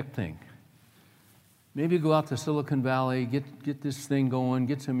whole tech thing. Maybe go out to Silicon Valley, get this thing going,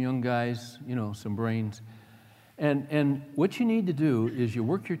 get some young guys, some brains. And what you need to do is you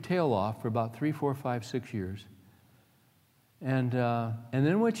work your tail off for about 3, 4, 5, 6 years. And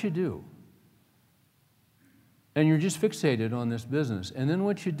then what you do, and you're just fixated on this business. And then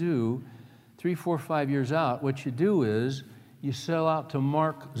what you do, 3, 4, 5 years out, what you do is you sell out to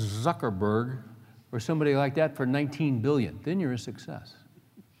Mark Zuckerberg or somebody like that for $19 billion. Then you're a success.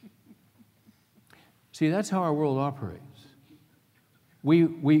 See, that's how our world operates. We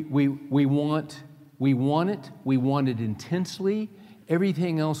want it. We want it intensely.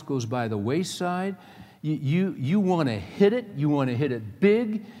 Everything else goes by the wayside. You want to hit it. You want to hit it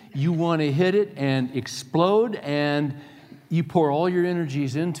big. You want to hit it and explode, and you pour all your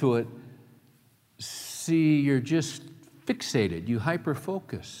energies into it. See, you're just fixated, you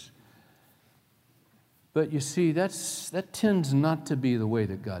hyper-focus. But you see, that tends not to be the way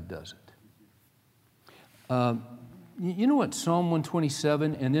that God does it. You know what Psalm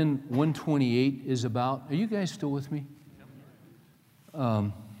 127 and then 128 is about? Are you guys still with me?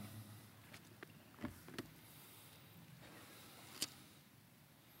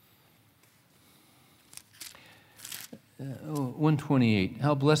 128,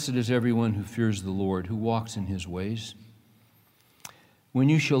 how blessed is everyone who fears the Lord, who walks in his ways. When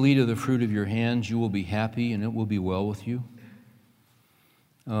you shall eat of the fruit of your hands, you will be happy, and it will be well with you.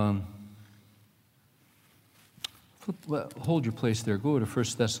 Hold your place there. Go to 1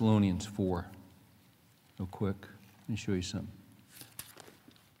 Thessalonians 4 real quick. Let me show you something.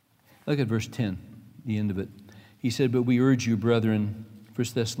 Look at verse 10, the end of it. He said, but we urge you, brethren, 1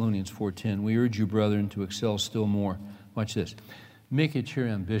 Thessalonians 4:10, we urge you, brethren, to excel still more. Watch this. Make it your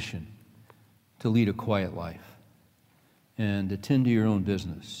ambition to lead a quiet life and attend to your own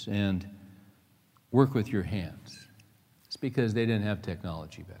business and work with your hands. It's because they didn't have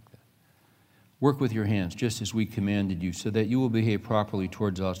technology back then. Work with your hands just as we commanded you, so that you will behave properly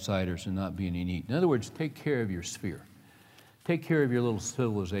towards outsiders and not be any need. In other words, take care of your sphere. Take care of your little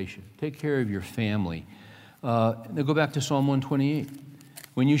civilization. Take care of your family. Now go back to Psalm 128.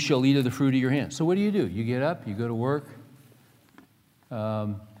 When you shall eat of the fruit of your hands. So what do? You get up, you go to work.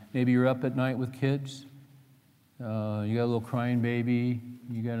 Maybe you're up at night with kids. You got a little crying baby.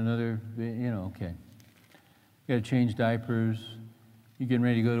 You got another, okay. You got to change diapers. You're getting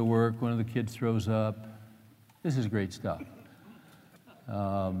ready to go to work. One of the kids throws up. This is great stuff.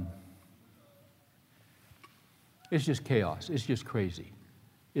 It's just chaos. It's just crazy.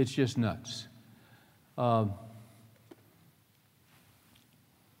 It's just nuts.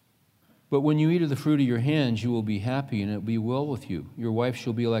 But when you eat of the fruit of your hands, you will be happy, and it will be well with you. Your wife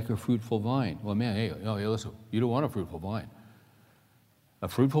shall be like a fruitful vine. Well, man, hey, listen, you don't want a fruitful vine. A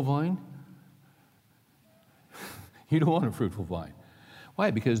fruitful vine? You don't want a fruitful vine.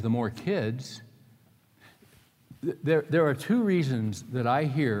 Why? Because the more kids, there are two reasons that I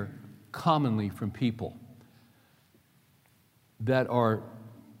hear commonly from people that are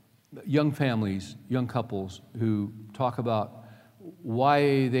young families, young couples who talk about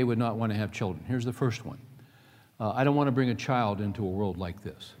why they would not want to have children. Here's the first one. I don't want to bring a child into a world like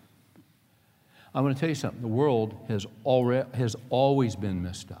this. I'm going to tell you something. The world has always been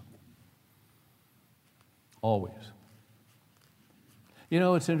messed up. Always.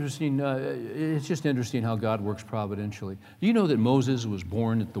 It's interesting. It's just interesting how God works providentially. Do you know that Moses was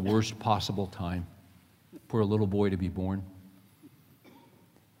born at the worst possible time for a little boy to be born?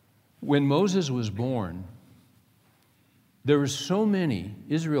 When Moses was born, there were so many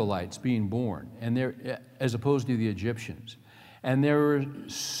Israelites being born, and as opposed to the Egyptians. And there were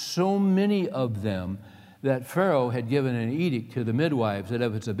so many of them that Pharaoh had given an edict to the midwives that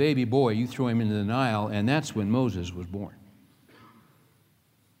if it's a baby boy, you throw him into the Nile, and that's when Moses was born.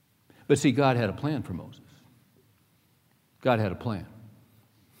 But see, God had a plan for Moses. God had a plan.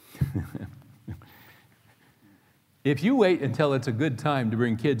 If you wait until it's a good time to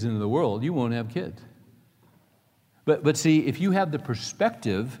bring kids into the world, you won't have kids. But see, if you have the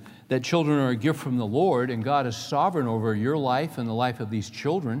perspective that children are a gift from the Lord and God is sovereign over your life and the life of these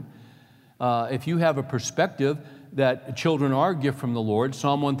children, if you have a perspective that children are a gift from the Lord,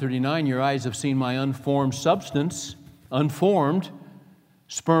 Psalm 139, your eyes have seen my unformed substance, unformed,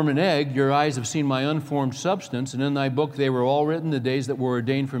 sperm and egg, your eyes have seen my unformed substance, and in thy book they were all written, the days that were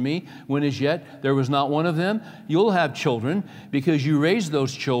ordained for me, when as yet there was not one of them. You'll have children because you raise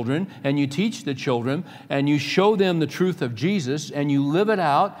those children and you teach the children and you show them the truth of Jesus and you live it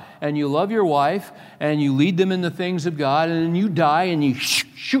out and you love your wife and you lead them in the things of God, and then you die and you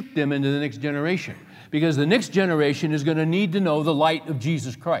shoot them into the next generation, because the next generation is going to need to know the light of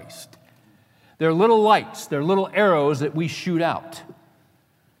Jesus Christ. They're little lights, they're little arrows that we shoot out.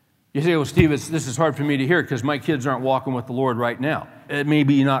 You say, well, Steve, this is hard for me to hear because my kids aren't walking with the Lord right now. It may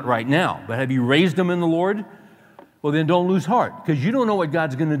be not right now, but have you raised them in the Lord? Well, then don't lose heart, because you don't know what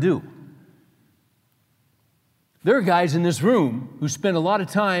God's going to do. There are guys in this room who spend a lot of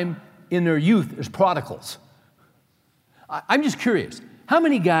time in their youth as prodigals. I'm just curious. How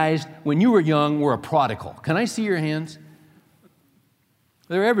many guys, when you were young, were a prodigal? Can I see your hands?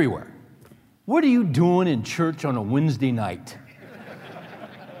 They're everywhere. What are you doing in church on a Wednesday night?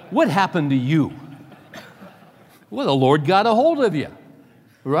 What happened to you? Well, the Lord got a hold of you,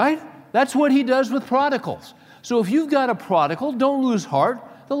 right? That's what He does with prodigals. So if you've got a prodigal, don't lose heart.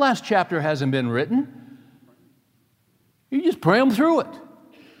 The last chapter hasn't been written. You just pray them through it.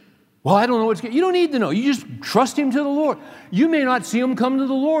 Well, I don't know what's going on. You don't need to know. You just trust Him to the Lord. You may not see them come to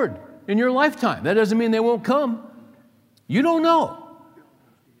the Lord in your lifetime. That doesn't mean they won't come. You don't know.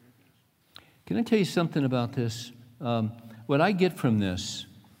 Can I tell you something about this? What I get from this,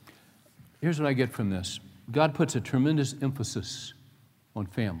 here's what I get from this. God puts a tremendous emphasis on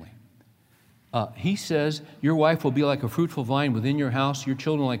family. He says, your wife will be like a fruitful vine within your house, your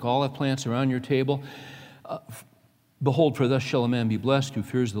children like olive plants around your table. Behold, for thus shall a man be blessed who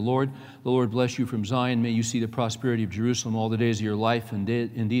fears the Lord. The Lord bless you from Zion. May you see the prosperity of Jerusalem all the days of your life. And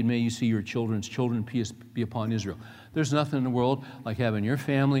indeed, may you see your children's children. Peace be upon Israel. There's nothing in the world like having your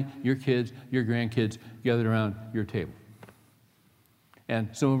family, your kids, your grandkids gathered around your table.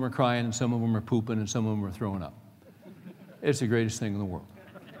 And some of them are crying, and some of them are pooping, and some of them are throwing up. It's the greatest thing in the world.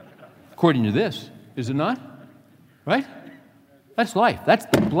 According to this, is it not? Right? That's life. That's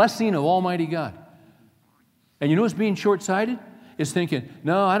the blessing of Almighty God. And you know what's being short-sighted? It's thinking,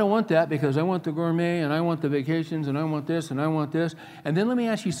 no, I don't want that because I want the gourmet and I want the vacations and I want this and I want this. And then let me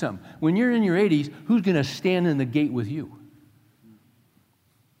ask you something. When you're in your 80s, who's going to stand in the gate with you?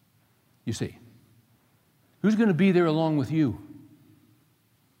 You see. Who's going to be there along with you?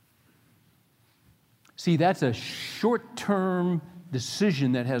 See, that's a short-term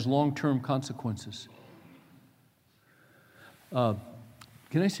decision that has long-term consequences. Can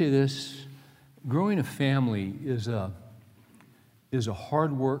I say this? Growing a family is a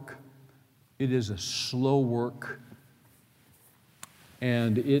hard work. It is a slow work.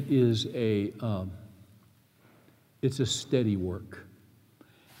 And it's a steady work.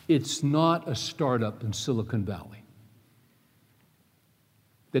 It's not a startup in Silicon Valley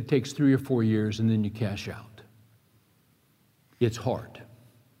that takes 3 or 4 years and then you cash out. It's hard.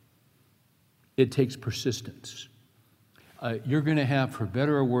 It takes persistence. You're going to have, for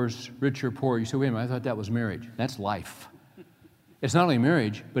better or worse, rich or poor. You say, wait a minute, I thought that was marriage. That's life. It's not only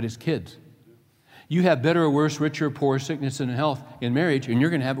marriage, but it's kids. You have better or worse, rich or poor, sickness and health in marriage, and you're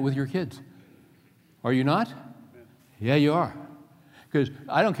going to have it with your kids. Are you not? Yeah, you are. Because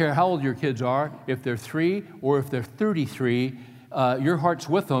I don't care how old your kids are, if they're 3 or if they're 33, your heart's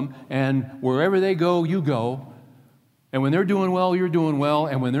with them, and wherever they go, you go. And when they're doing well, you're doing well,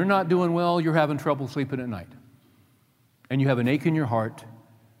 and when they're not doing well, you're having trouble sleeping at night. And you have an ache in your heart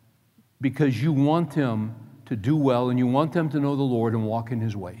because you want them to do well and you want them to know the Lord and walk in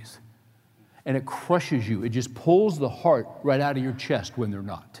His ways. And it crushes you. It just pulls the heart right out of your chest when they're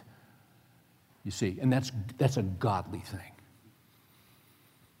not. You see, and that's a godly thing.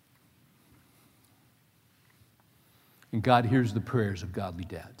 And God hears the prayers of godly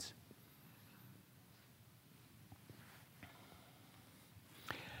dads.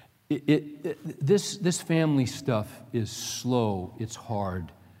 This family stuff is slow, it's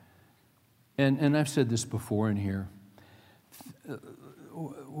hard. And I've said this before in here.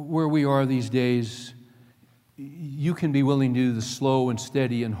 Where we are these days, you can be willing to do the slow and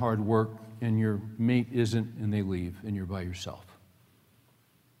steady and hard work, and your mate isn't, and they leave, and you're by yourself.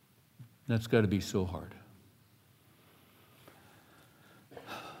 That's got to be so hard.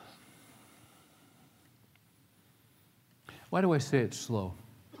 Why do I say it's slow?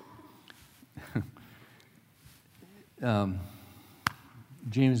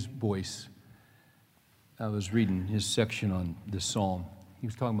 James Boyce, I was reading his section on this psalm. He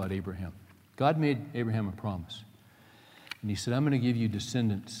was talking about Abraham. God made Abraham a promise. And he said, I'm going to give you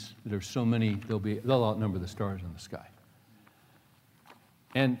descendants that are so many, they'll outnumber the stars in the sky.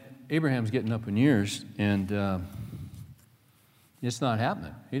 And Abraham's getting up in years, and it's not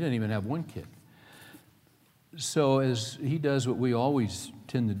happening. He didn't even have one kid. So as he does what we always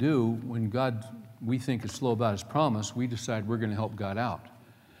tend to do, when God, we think, is slow about His promise, we decide we're going to help God out.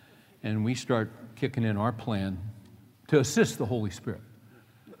 And we start kicking in our plan to assist the Holy Spirit.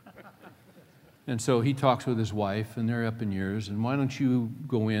 And so he talks with his wife, and they're up in years, and why don't you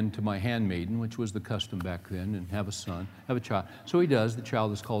go in to my handmaiden, which was the custom back then, and have a son, have a child. So he does. The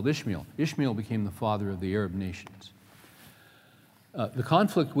child is called Ishmael. Ishmael became the father of the Arab nations. The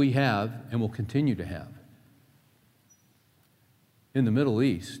conflict we have, and will continue to have, in the Middle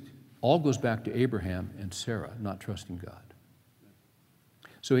East, all goes back to Abraham and Sarah not trusting God.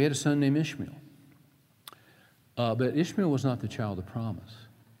 So he had a son named Ishmael. But Ishmael was not the child of promise.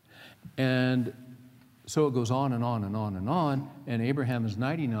 And so it goes on and on and on and on, and Abraham is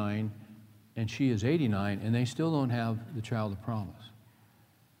 99 and she is 89, and they still don't have the child of promise.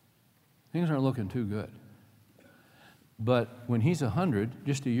 Things aren't looking too good. But when he's 100,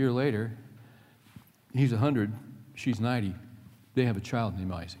 just a year later, he's 100, she's 90, they have a child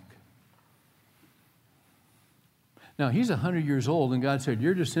named Isaac. Now, he's 100 years old, and God said,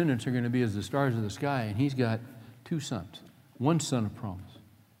 your descendants are going to be as the stars of the sky, and he's got 2 sons, 1 son of promise.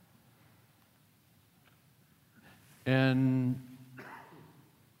 And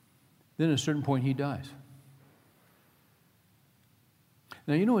then at a certain point, he dies.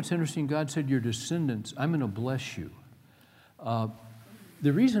 Now, you know what's interesting? God said, your descendants, I'm going to bless you.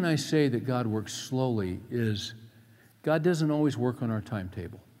 The reason I say that God works slowly is God doesn't always work on our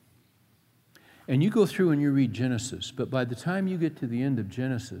timetable. And you go through and you read Genesis, but by the time you get to the end of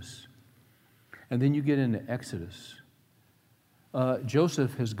Genesis, and then you get into Exodus,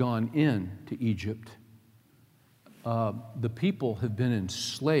 Joseph has gone into Egypt. The people have been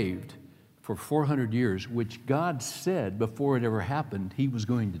enslaved for 400 years, which God said before it ever happened he was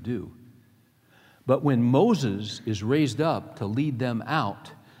going to do. But when Moses is raised up to lead them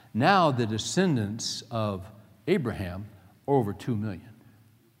out, now the descendants of Abraham are over 2 million.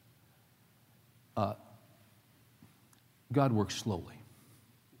 God works slowly.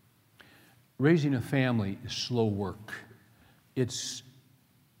 Raising a family is slow work. It's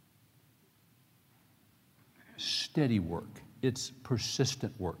steady work. It's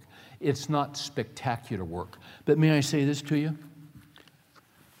persistent work. It's not spectacular work. But may I say this to you?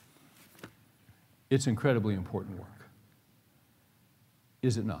 It's incredibly important work.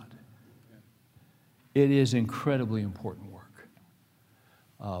 Is it not? It is incredibly important work.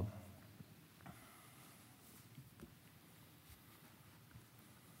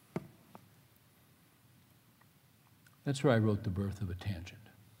 That's where I wrote The Birth of a Tangent.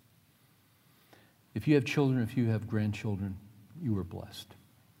 If you have children, if you have grandchildren, you are blessed.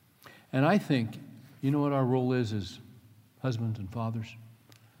 And I think, you know what our role is as husbands and fathers?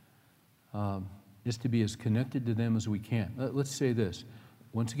 Is to be as connected to them as we can. Let's say this.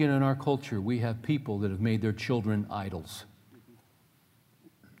 Once again, in our culture, we have people that have made their children idols.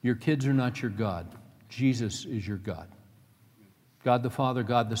 Your kids are not your God. Jesus is your God. God the Father,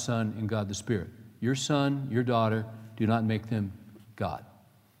 God the Son, and God the Spirit. Your son, your daughter, do not make them God.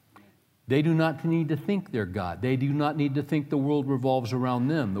 They do not need to think they're God. They do not need to think the world revolves around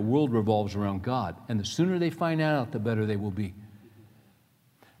them. The world revolves around God. And the sooner they find out, the better they will be.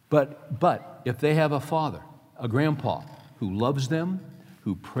 But if they have a father, a grandpa, who loves them,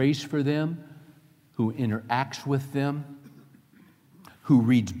 who prays for them, who interacts with them, who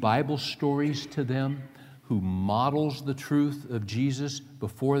reads Bible stories to them, who models the truth of Jesus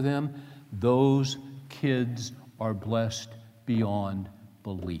before them, those kids are blessed beyond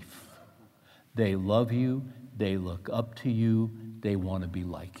belief. They love you, they look up to you, they want to be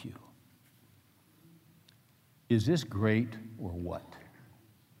like you. Is this great or what?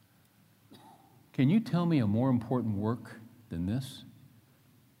 Can you tell me a more important work than this?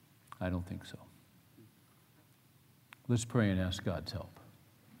 I don't think so. Let's pray and ask God's help.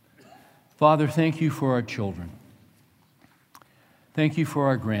 Father, thank you for our children. Thank you for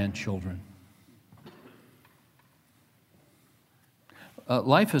our grandchildren.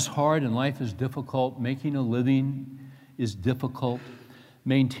 Life is hard and life is difficult. Making a living is difficult.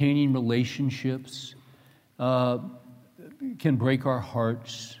 Maintaining relationships can break our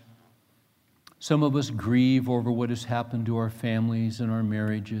hearts. Some of us grieve over what has happened to our families and our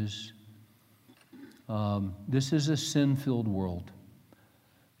marriages. This is a sin-filled world.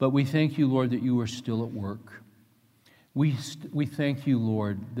 But we thank you, Lord, that you are still at work. We thank you,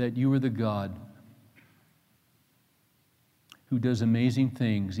 Lord, that you are the God who does amazing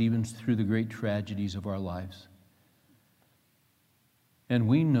things even through the great tragedies of our lives. And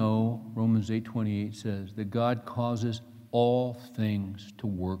we know, Romans 8:28 says, that God causes all things to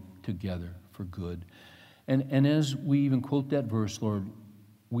work together for good. And as we even quote that verse, Lord,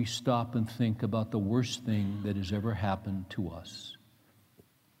 we stop and think about the worst thing that has ever happened to us.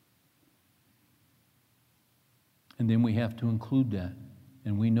 And then we have to include that.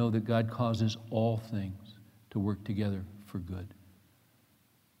 And we know that God causes all things to work together for good.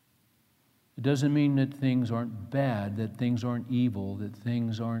 It doesn't mean that things aren't bad, that things aren't evil, that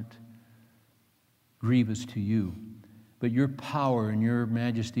things aren't grievous to you. But your power and your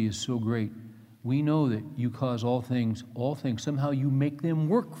majesty is so great. We know that you cause all things, somehow you make them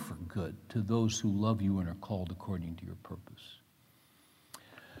work for good to those who love you and are called according to your purpose.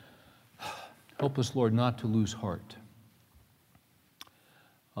 Help us, Lord, not to lose heart.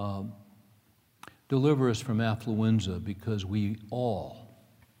 Deliver us from affluenza, because we all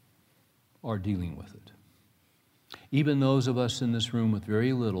are dealing with it. Even those of us in this room with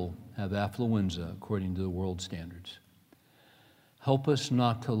very little have affluenza according to the world standards. Help us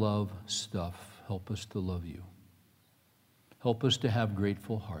not to love stuff. Help us to love you. Help us to have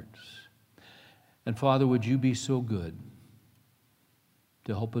grateful hearts. And Father, would you be so good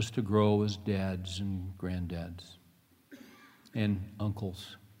to help us to grow as dads and granddads and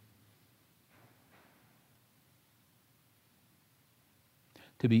uncles.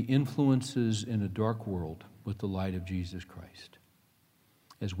 To be influences in a dark world with the light of Jesus Christ.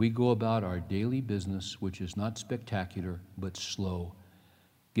 As we go about our daily business, which is not spectacular, but slow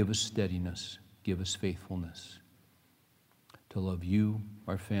Give us steadiness. Give us faithfulness to love you,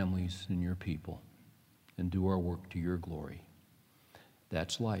 our families, and your people, and do our work to your glory.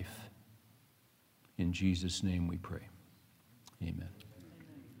 That's life. In Jesus' name we pray. Amen.